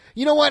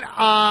 You know what?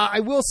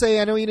 I will say,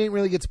 I know you didn't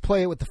really get to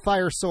play it with the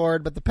Fire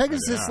Sword, but the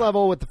Pegasus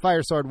level with the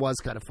Fire Sword was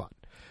kind of fun.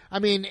 I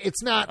mean,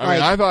 it's not I like...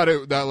 mean, I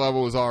thought that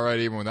level was all right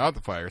even without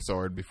the fire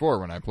sword before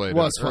when I played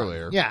Was it fun.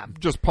 earlier. Yeah.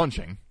 Just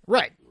punching.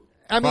 Right.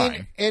 I mean,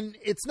 Fine. and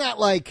it's not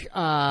like...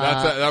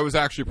 That was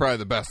actually probably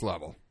the best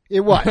level. It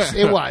was.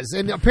 It was.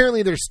 And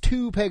apparently there's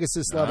 2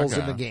 Pegasus levels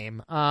in Okay. the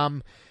game.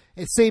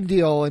 It's same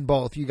deal in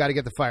both. You got to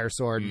get the Fire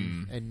Sword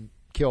and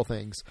kill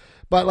things.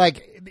 But,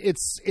 like,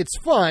 it's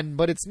fun,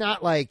 but it's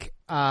not like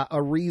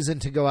a reason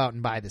to go out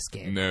and buy this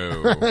game.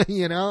 No.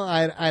 You know?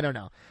 I don't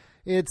know.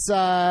 It's...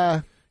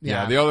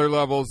 Yeah, the other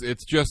levels,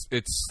 it's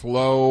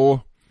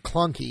slow.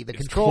 clunky. The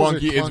It's controls clunky. are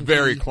clunky. It's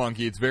very clunky.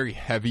 It's very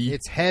heavy.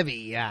 It's heavy,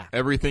 yeah.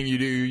 Everything you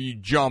do, you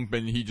jump,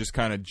 and he just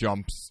kind of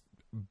jumps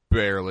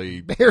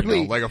barely,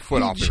 like a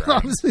foot He off the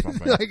ground. jumps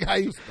Something.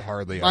 like Just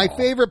hardly at my all.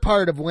 favorite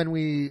part of when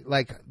we,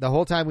 like, the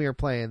whole time we were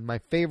playing, my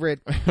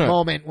favorite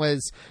moment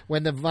was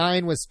when the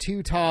vine was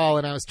too tall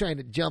and I was trying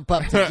to jump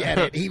up to get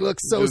it. He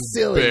looked so Just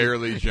silly.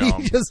 barely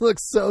jump. He just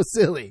looked so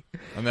silly.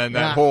 And then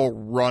that whole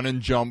run and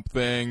jump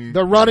thing.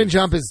 The run and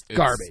jump is it's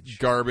garbage.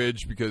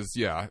 Garbage because,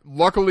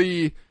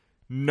 luckily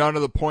none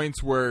of the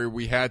points where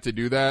we had to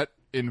do that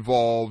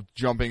involved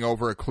jumping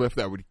over a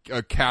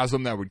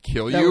chasm that would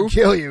kill That you. would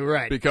kill you,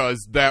 right.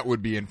 Because that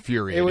would be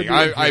infuriating. It would be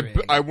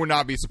infuriating. I would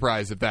not be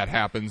surprised if that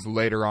happens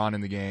later on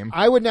in the game.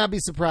 I would not be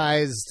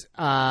surprised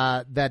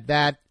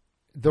that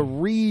the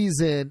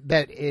reason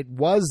that it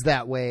was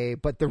that way,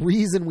 but the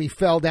reason we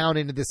fell down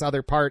into this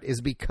other part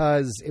is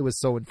because it was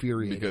so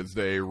infuriating. Because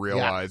they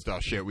realized, oh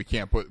shit, we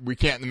can't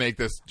make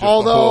this just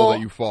Although-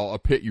 a hole that a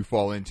pit you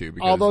fall into.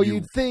 Because although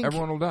you'd think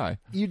everyone will die.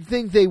 You'd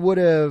think they would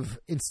have,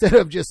 instead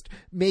of just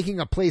making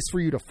a place for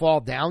you to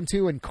fall down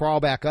to and crawl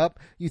back up,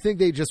 you think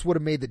they just would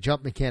have made the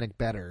jump mechanic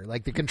better,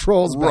 like the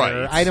controls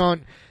better. Right. I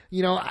don't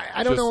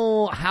Just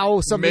know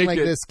how something like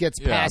this gets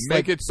past.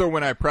 Make it so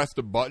when I press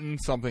the button,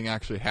 something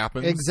actually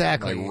happens.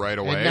 Exactly, like right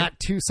away, and not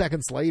 2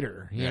 seconds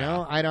later. You Yeah.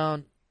 know, I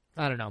don't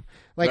know.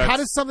 Like, how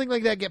does something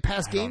like that get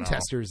past game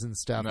testers and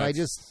stuff?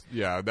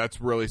 That's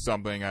really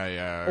something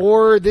I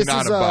or this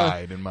cannot is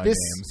abide in my this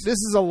games. this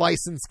is a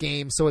licensed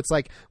game, so it's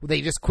like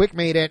they just quick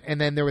made it, and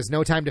then there was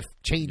no time to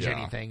change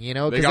anything, you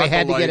know, because they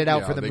had to get it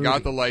out for the movie. They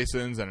got the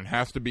license, and it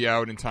has to be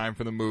out in time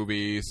for the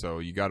movie, so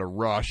you got to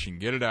rush and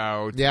get it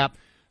out. Yep.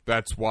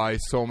 That's why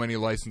so many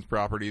licensed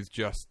properties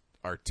just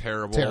are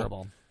terrible.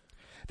 Terrible.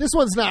 This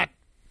one's not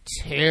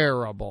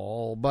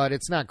terrible, but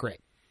it's not great.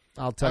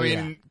 I'll tell you.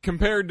 I mean,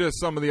 compared to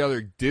some of the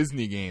other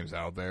Disney games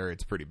out there,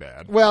 it's pretty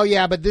bad. Well,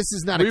 yeah, but this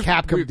is not a We've-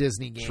 Capcom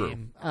Disney game. True.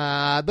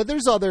 But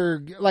there's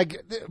other,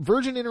 like,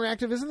 Virgin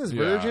Interactive. Isn't this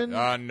Virgin?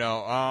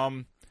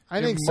 No.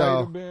 I think it so. Might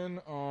have been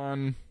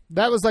on.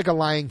 That was like a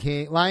Lion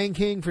King. Lion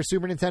King for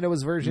Super Nintendo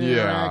was Virgin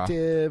Yeah.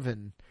 Interactive,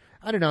 and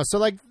I don't know. So,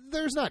 like,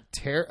 there's not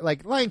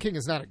like Lion King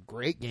is not a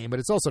great game, but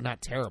it's also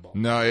not terrible.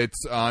 No,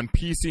 it's on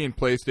PC and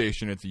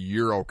PlayStation. It's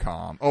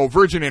Eurocom. Oh,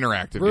 Virgin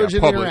Interactive.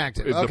 Virgin yeah,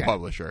 Interactive is okay. the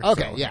publisher.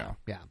 Okay, so, yeah.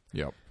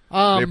 Yep.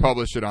 They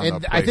published it on and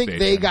the PlayStation. I think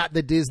they got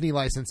the Disney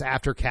license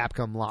after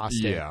Capcom lost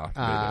it. Yeah,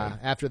 they did.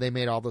 After they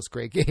made all those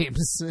great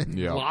games and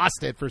Yep.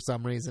 lost it for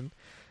some reason.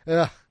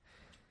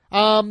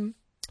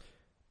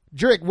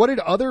 Jurek, what did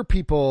other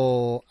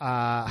people?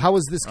 How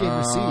was this game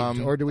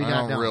received, or do we not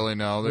know? I don't really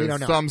know. We There's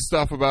don't know. some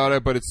stuff about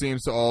it, but it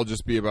seems to all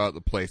just be about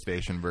the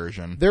PlayStation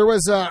version. There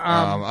was a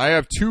I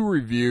have 2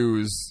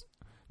 reviews.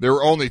 There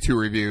were only 2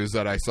 reviews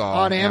that I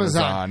saw on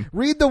Amazon.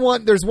 Read the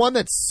one. There's one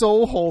that's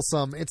so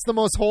wholesome. It's the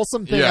most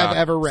wholesome thing I've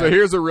ever read. So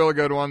here's a real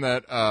good one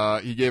that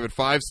he gave it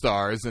 5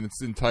 stars, and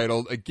it's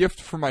entitled "A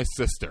Gift for My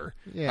Sister."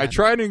 Yeah. I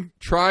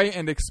try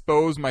and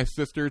expose my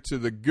sister to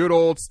the good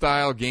old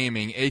style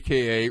gaming,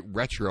 aka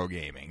retro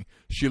gaming.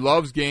 She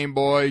loves Game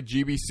Boy,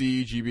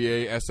 GBC,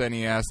 GBA,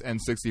 SNES,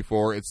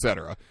 N64,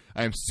 etc.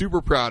 I am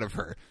super proud of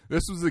her.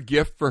 This was a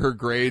gift for her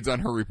grades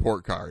on her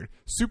report card.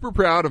 Super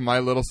proud of my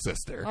little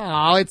sister.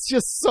 Oh, it's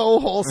just so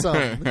wholesome.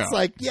 Yeah. It's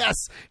like, yes,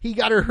 he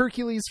got her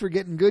Hercules for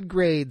getting good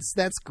grades.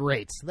 That's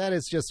great. That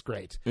is just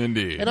great.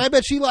 Indeed. And I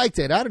bet she liked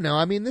it. I don't know.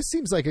 I mean, this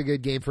seems like a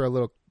good game for a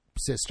little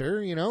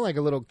sister, like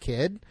a little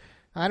kid.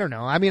 I don't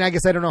know. I mean, I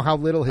guess I don't know how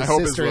little his I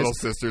hope sister his little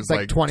is. sister's It's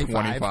like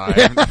 25.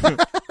 25.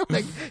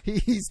 Like,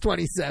 he's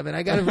 27.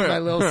 I got him for my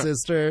little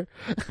sister.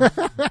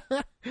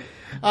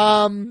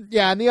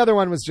 Yeah, and the other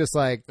one was just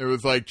like, It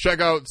was like,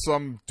 check out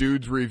some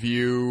dude's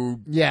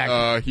review.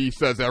 Yeah. He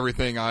says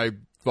everything I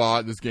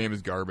thought. This game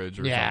is garbage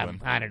or yeah,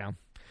 something. I don't know.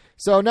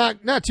 So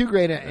not too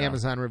great at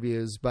Amazon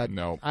reviews, but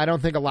No. I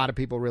don't think a lot of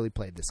people really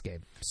played this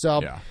game.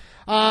 So, Yeah.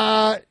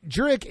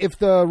 Jurek, if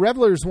the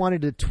Revelers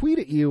wanted to tweet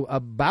at you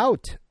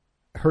about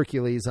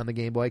Hercules on the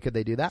Game Boy, could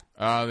they do that?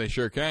 They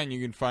sure can. You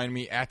can find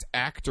me at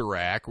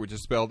Actorak, which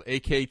is spelled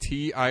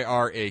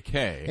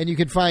AKTIRAK. And you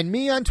can find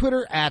me on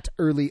Twitter at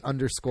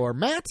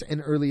early_Matt,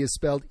 and early is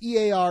spelled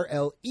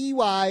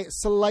EARLEY,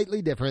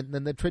 slightly different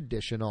than the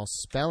traditional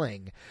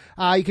spelling.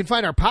 You can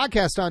find our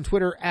podcast on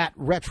Twitter at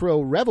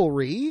Retro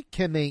Revelry.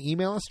 Can they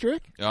email us,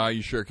 Jurek?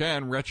 You sure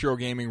can.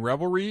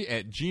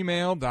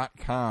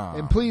 RetroGamingRevelry@gmail.com.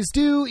 And please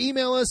do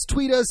email us,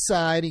 tweet us,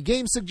 any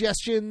game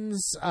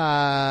suggestions,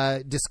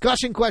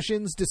 discussion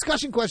questions.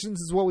 Discussion questions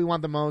is what we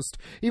want the most,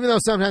 even though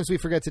sometimes we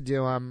forget to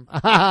do them.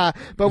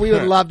 But we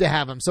would love to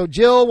have them. So,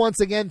 Jill, once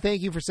again,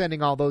 thank you for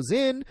sending all those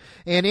in.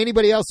 And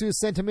anybody else who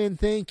sent them in,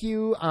 thank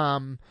you.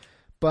 Give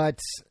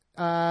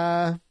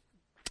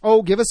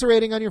us a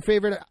rating on your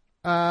favorite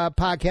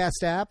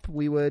podcast app.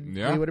 We would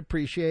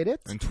appreciate it.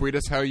 And tweet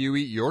us how you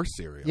eat your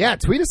cereal. Yeah,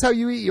 tweet us how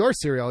you eat your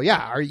cereal.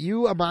 Yeah, are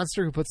you a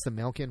monster who puts the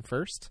milk in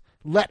first?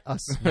 Let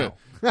us know.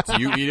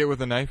 Do you eat it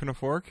with a knife and a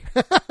fork?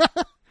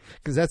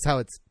 Because that's how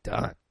it's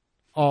done.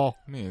 I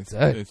mean,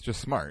 it's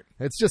just smart.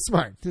 It's just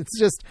smart. It's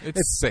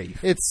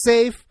safe. It's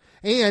safe,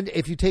 and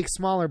if you take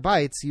smaller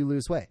bites, you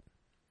lose weight.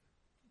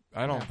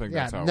 I don't think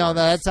that's how it no, works.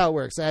 that's how it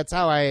works. That's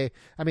how I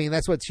mean,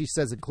 that's what she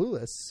says in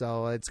Clueless,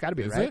 so it's got to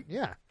be Is right. it?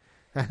 Yeah.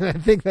 I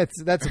think that's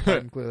a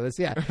part in Clueless.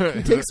 Yeah.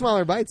 You take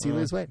smaller bites, you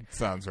lose weight.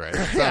 Sounds right.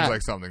 Sounds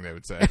like something they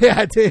would say.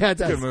 Yeah, it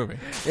does. Good movie.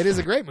 It is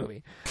a great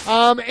movie.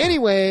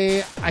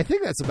 Anyway, I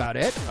think that's about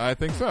it. I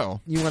think so.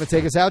 You want to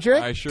take us out,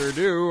 Jake? I sure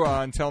do.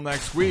 Until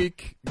next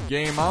week,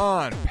 game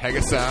on,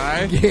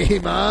 Pegasi.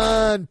 Game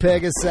on,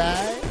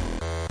 Pegasi.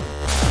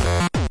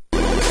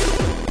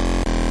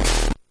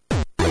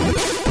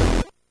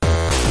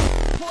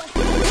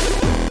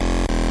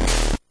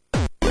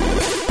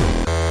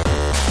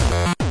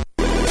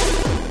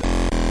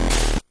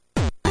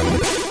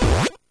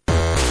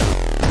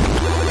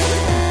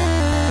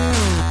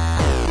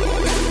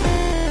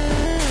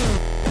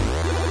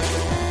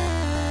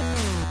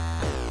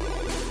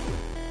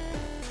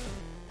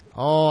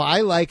 Oh, I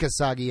like a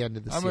soggy end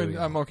of the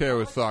cereal. I'm okay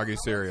with soggy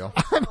cereal.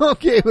 I'm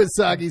okay with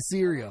soggy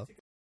cereal.